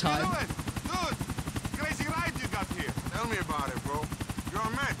landed first time. Dude, crazy ride you got here. Tell me about it, bro. You're a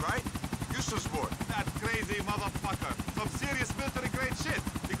man, right? Yusuf sport. That crazy motherfucker. Some serious military grade shit.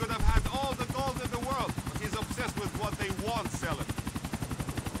 He could have had all the gold in the world, but he's obsessed with what they want selling.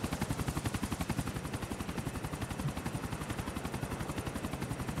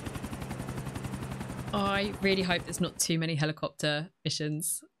 I really hope there's not too many helicopter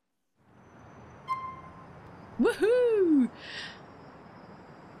missions. Woohoo!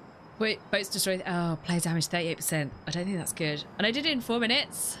 Wait, boats destroyed. Oh, player damage 38%. I don't think that's good. And I did it in 4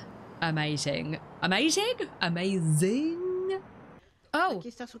 minutes. Amazing. Amazing? Amazing. Oh.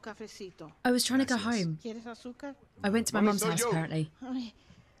 I was trying to go home. I went to my mum's house, apparently.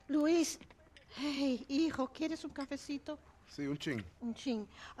 Luis. Hey, hijo, ¿quieres un cafecito? Sí, un ching. Un ching.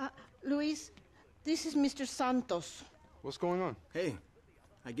 Luis, this is Mr. Santos. What's going on? Hey,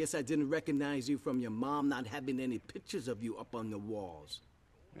 I guess I didn't recognize you from your mom not having any pictures of you up on the walls.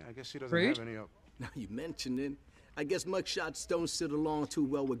 Yeah, I guess she doesn't have any up. Now you mention it. I guess mugshots don't sit along too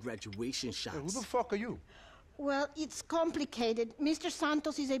well with graduation shots. Hey, who the fuck are you? Well, it's complicated. Mr.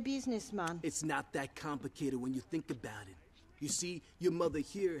 Santos is a businessman. It's not that complicated when you think about it. You see, your mother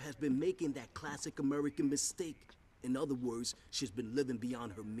here has been making that classic American mistake. In other words, she's been living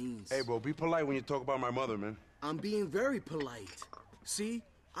beyond her means. Hey, bro, be polite when you talk about my mother, man. I'm being very polite. See,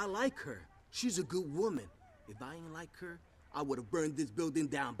 I like her. She's a good woman. If I ain't like her, I would have burned this building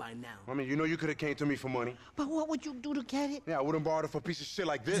down by now. I mean, you know you could have came to me for money. But what would you do to get it? Yeah, I wouldn't borrow it for a piece of shit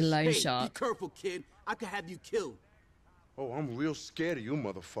like this. Loan hey, shark. Be careful, kid. I could have you killed. Oh, I'm real scared of you,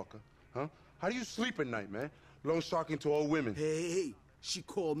 motherfucker. Huh? How do you sleep at night, man? Loan sharking to old women. Hey, she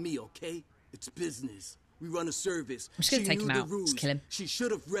called me, okay? It's business. We run a service. I'm just gonna take him out. Just kill him. She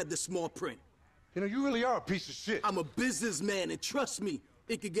should have read the small print. You know, you really are a piece of shit. I'm a businessman, and trust me,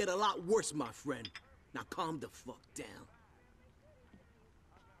 it could get a lot worse, my friend. Now calm the fuck down.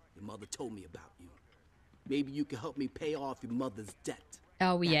 Your mother told me about you. Maybe you can help me pay off your mother's debt.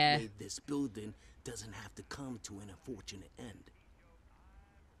 Oh, yeah. That way this building doesn't have to come to an unfortunate end.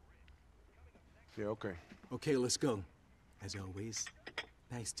 Yeah, okay. Okay, let's go. As always,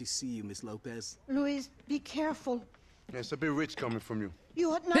 nice to see you, Miss Lopez. Luis, be careful. Yeah, it's a bit rich coming from you.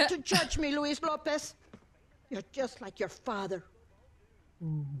 You ought not to judge me, Luis Lopez. You're just like your father.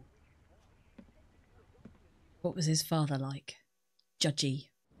 Ooh. What was his father like? Judgy.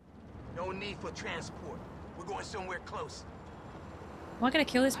 No need for transport. We're going somewhere close. Am I gonna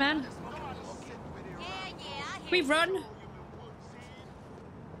kill this man? We run.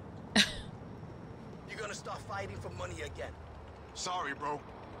 You're gonna start fighting for money again. Sorry, bro,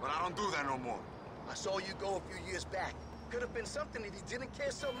 but I don't do that no more. I saw you go a few years back. Could have been something if you didn't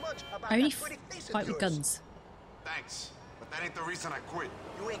care so much about I only that pretty face of fight with yours. guns. Thanks, but that ain't the reason I quit.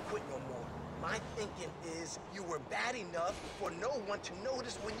 You ain't quit no more. My thinking is you were bad enough for no one to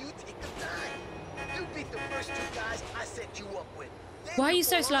notice when you take a dime. You beat the first 2 guys I set you up with. Then Why are you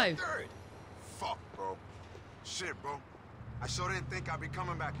so fall on slow? the 3rd. Fuck, bro. Shit, bro. I sure didn't think I'd be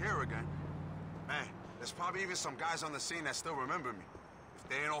coming back here again. Man, there's probably even some guys on the scene that still remember me. If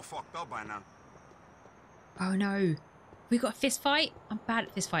they ain't all fucked up by now. Oh no. We got a fist fight? I'm bad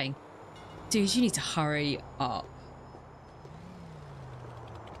at fist fighting. Dude, you need to hurry up.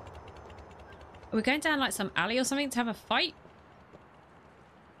 Are we going down like some alley or something to have a fight?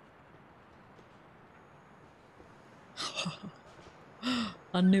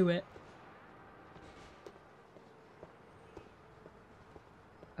 I knew it.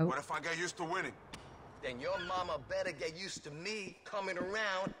 Oh. What if I get used to winning? Then your mama better get used to me coming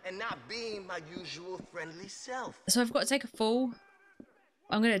around and not being my usual friendly self. So I've got to take a fall.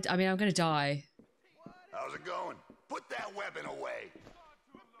 I'm gonna die. How's it going? Put that weapon away.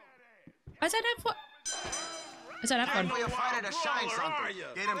 I don't have what. I don't have one. You're fighting to shine something.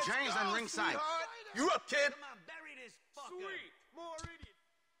 Get him changed on ringside. You up, kid?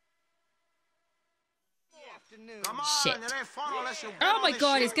 Come on, Shit. it ain't fun unless you Oh my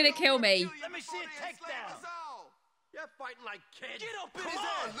god, he's gonna kill me. Let me see a takedown. You're fighting like kids. Get up in Come his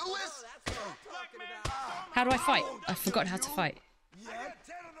on, Lewis. How do I fight? I've forgotten how to fight.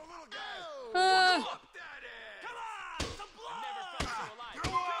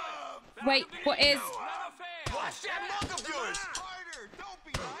 Wait, what is... Watch that mug of yours.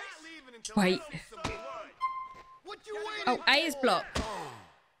 Wait. Oh, A is block.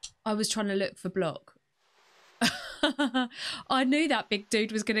 I was trying to look for block. I knew that big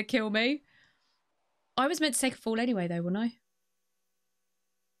dude was going to kill me. I was meant to take a fall anyway, though, wasn't I?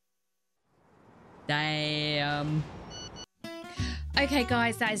 Damn. Okay,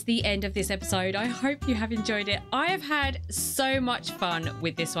 guys, that is the end of this episode. I hope you have enjoyed it. I have had so much fun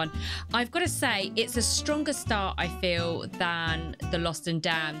with this one. I've got to say, it's a stronger start, I feel, than The Lost and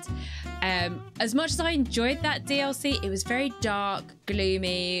Damned. As much as I enjoyed that DLC, it was very dark,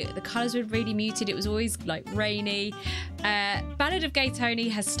 gloomy. The colours were really muted. It was always, like, rainy. Ballad of Gay Tony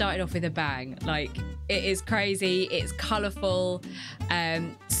has started off with a bang. Like, it is crazy. It's colourful.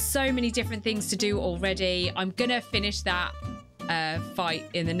 So many different things to do already. I'm going to finish that fight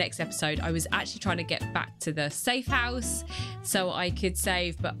in the next episode. I was actually trying to get back to the safe house so I could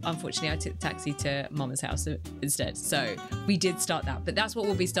save, but unfortunately I took the taxi to Mama's house instead. So we did start that, but that's what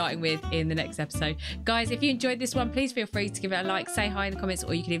we'll be starting with in the next episode. Guys, if you enjoyed this one, please feel free to give it a like, say hi in the comments,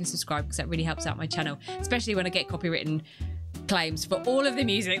 or you can even subscribe because that really helps out my channel, especially when I get copywritten claims for all of the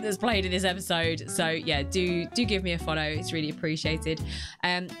music that's played in this episode. So yeah, do give me a follow, it's really appreciated.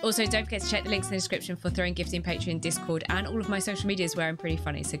 Also, don't forget to check the links in the description for Throwing Gifting, Patreon, Discord, and all of my social medias where I'm pretty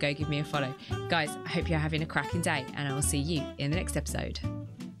funny, so go give me a follow. Guys, I hope you're having a cracking day, and I will see you in the next episode.